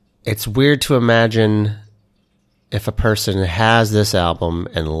weird to imagine if a person has this album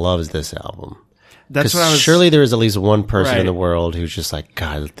and loves this album. That's what I was. Surely there is at least one person Right. in the world who's just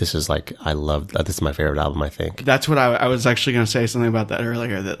God, this is I love this is my favorite album, I think. That's what I was actually going to say something about that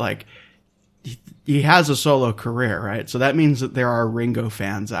earlier. That he has a solo career, right? So that means that there are Ringo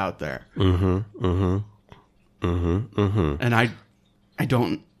fans out there. And I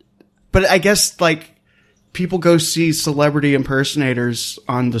don't. But I guess people go see celebrity impersonators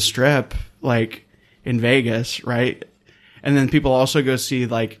on the Strip, in Vegas, right? And then people also go see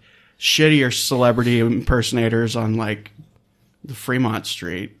shittier celebrity impersonators on the Fremont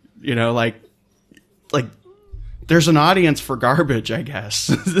Street, there's an audience for garbage, I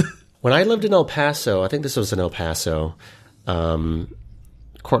guess. When I lived in El Paso, I think this was in El Paso,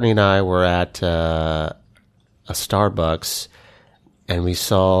 Courtney and I were at a Starbucks and we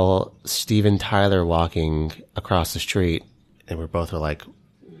saw Steven Tyler walking across the street and we both were like,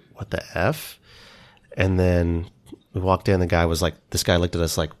 what the F? And then we walked in, the guy was this guy looked at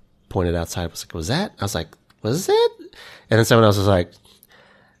us pointed outside, was was that? I was like, was it? And then someone else was like,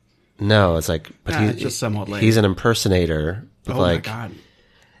 no, it's but it's just some old lady. He's an impersonator. Oh my God.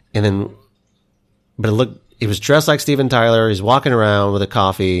 And then, but he was dressed like Steven Tyler. He's walking around with a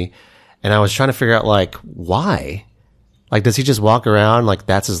coffee. And I was trying to figure out why? Does he just walk around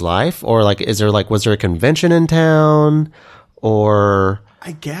that's his life? Or is there was there a convention in town? Or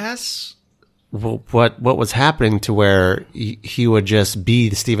I guess what was happening to where he would just be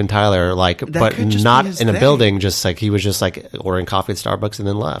the Steven Tyler, but not in a building, just he was just ordering coffee at Starbucks and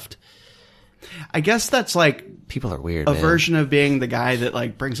then left. I guess that's people are weird. a man. version of being the guy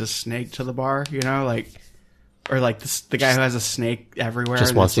that brings a snake to the bar, or the guy who has a snake everywhere.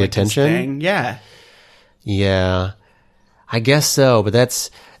 Just and wants that's, the his attention? thing. Yeah. Yeah, I guess so. But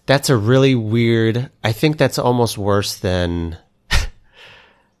that's a really weird. I think that's almost worse than.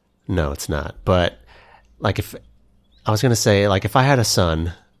 No, it's not. But if I was going to say, like, if I had a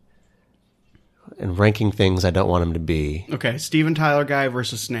son and ranking things I don't want him to be, Okay, Steven Tyler guy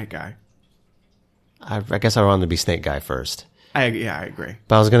versus Snake guy. I guess I wanted to be Snake Guy first. I agree.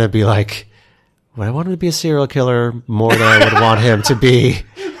 But I was going to be like, would I want him to be a serial killer more than I would want him to be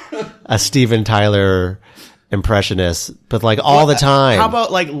a Steven Tyler impressionist, but like all the time. How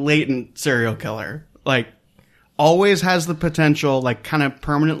about like latent serial killer? Like always has the potential, like kind of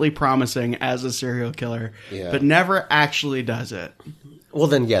permanently promising as a serial killer, Yeah. but never actually does it. Well,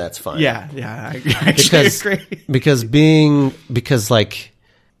 then, yeah, that's fine. Yeah, I actually agree. Because like,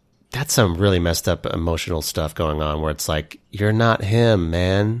 that's some really messed up emotional stuff going on where it's like, you're not him,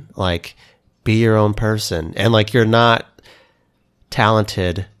 man. Like, be your own person. And like, you're not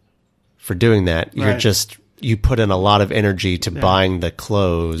talented for doing that. You're Right. just, you put in a lot of energy to buying the You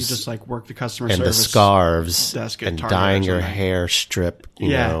clothes just like work the customer and the service scarves desk at and Target or dyeing your something. hair strip, you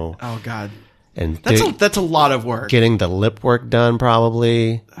Yeah. know, Oh God, and that's a lot of work. getting the lip work done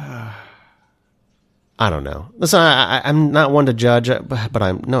probably. I don't know. Listen, I'm not one to judge, but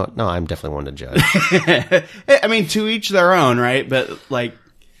I'm definitely one to judge. I mean, to each their own, right? But like,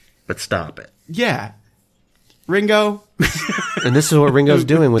 But stop it. yeah, Ringo. And this is what Ringo's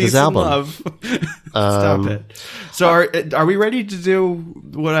doing with his Peace and album. love. Stop it. So are we ready to do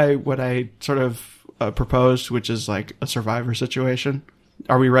what I sort of proposed, which is like a Survivor situation?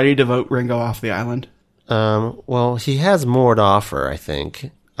 Are we ready to vote Ringo off the island? Well, he has more to offer, I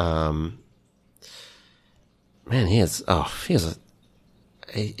think. Man, he's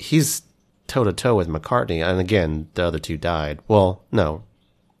toe to toe with McCartney, and again, the other two died. Well, no,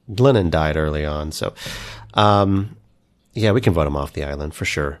 Lennon died early on, so yeah, we can vote him off the island for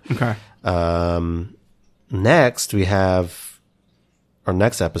sure. Okay. Next, we have our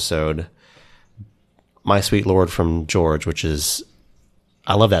next episode, "My Sweet Lord" from George, which is,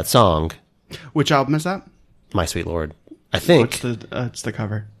 I love that song, Which album is that? "My Sweet Lord." I think. It's the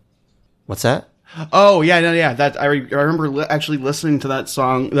cover. What's that? Oh yeah, no, yeah. That I remember actually listening to that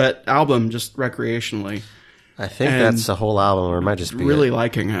song, that album, just recreationally, I think And that's the whole album, or it might just be really it.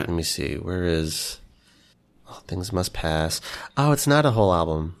 liking it. Let me see. Where is All Things Must Pass? Oh, it's not a whole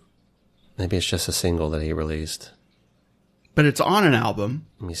album. Maybe it's just a single that he released. But it's on an album.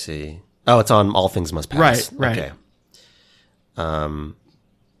 Let me see. Oh, it's on All Things Must Pass. Right. Okay.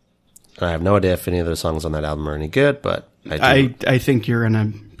 I have no idea if any of those songs on that album are any good, but I do. I think you're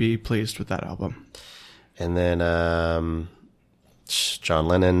gonna be pleased with that album. And then John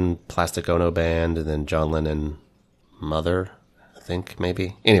Lennon, Plastic Ono Band, and then John Lennon Mother, I think,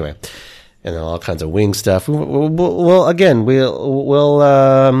 maybe. Anyway, and then all kinds of Wing stuff. We'll again, we'll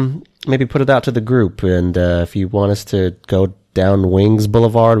maybe put it out to the group, and if you want us to go down Wings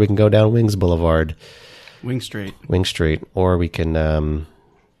Boulevard, we can go down Wings Boulevard, Wing Street. Wing Street, or we can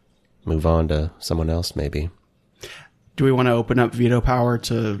move on to someone else, maybe. Do we want to open up veto power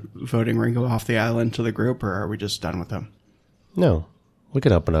to voting Ringo off the island to the group, or are we just done with him? No, we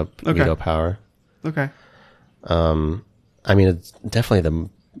could open up Okay. veto power. Okay. I mean, it's definitely the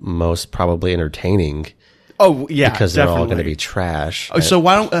most probably entertaining Oh yeah, because they're all going to definitely. be trash. Oh, so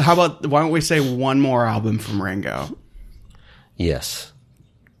why don't we say one more album from Ringo? Yes.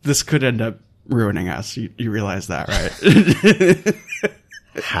 This could end up ruining us. You realize that, right?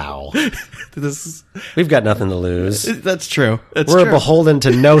 How? This We've got nothing to lose. that's true. That's We're true. beholden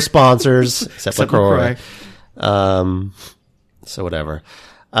to no sponsors except Except LaCroix. LaCroix. So whatever.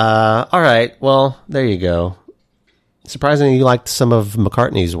 All right. Well, there you go. Surprisingly, you liked some of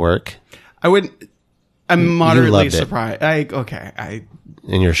McCartney's work, I'm moderately loved it. surprised.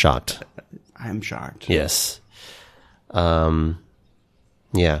 And you're shocked. I'm shocked. Yes. Yeah.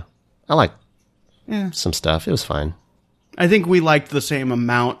 I like some stuff. It was fine. I think we liked the same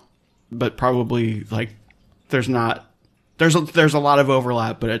amount, but probably like there's a lot of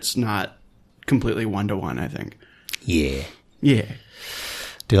overlap, but it's not completely 1-to-1. I think. Yeah. Yeah.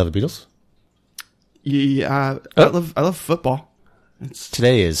 Do you love the Beatles? Yeah. Oh. I love football.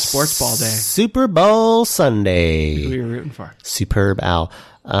 Today is Sports Ball Day. Super Bowl Sunday. Who are you rooting for? Superb Al.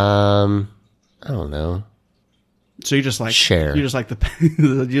 I don't know. So you just like Cher. You just like the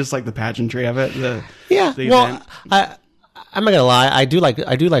pageantry of it. The Well, event? I'm not gonna lie. I do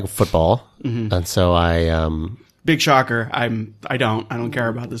like football, and so I Big shocker. I don't care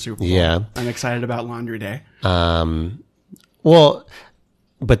about the Super Bowl. Yeah. I'm excited about Laundry Day. well,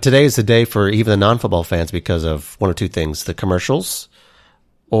 but today is the day for even the non-football fans because of one of two things: the commercials,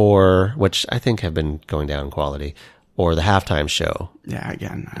 or which I think have been going down in quality, or the halftime show. Yeah.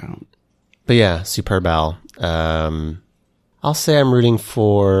 Again, I don't. But yeah, Superb Al. I'll say I'm rooting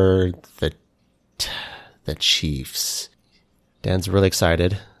for the Chiefs. Dan's really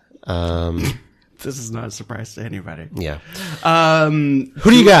excited. This is not a surprise to anybody. Yeah. Who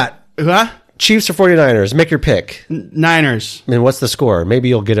do you got? Huh? Chiefs or 49ers? Make your pick. Niners. I mean, what's the score? Maybe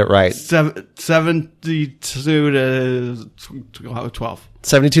you'll get it right. 72 to 12.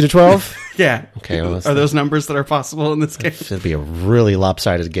 72-12? Yeah. Okay. Well, Are those numbers that are possible in this game? it'd be a really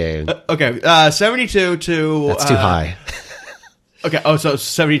lopsided game. Okay. 72 to... That's too high. Okay. Oh, so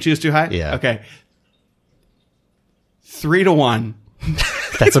 72 is too high? Yeah. Okay. 3-1.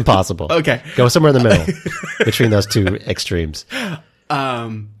 That's impossible. Okay. Go somewhere in the middle between those two extremes.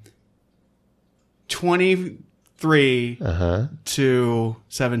 23 to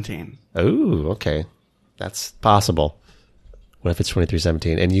 17. Ooh, okay. That's possible. What if it's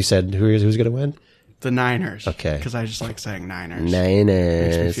 23-17? And you said who's going to win? The Niners. Okay. Because I just like saying Niners.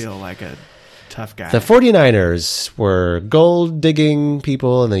 Niners. Makes me feel like a tough guy. The 49ers were gold digging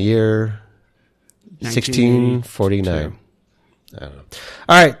people in the year 1649. I don't know.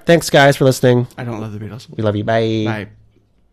 All right. Thanks, guys, for listening. I don't love the Beatles. We love you. Bye. Bye.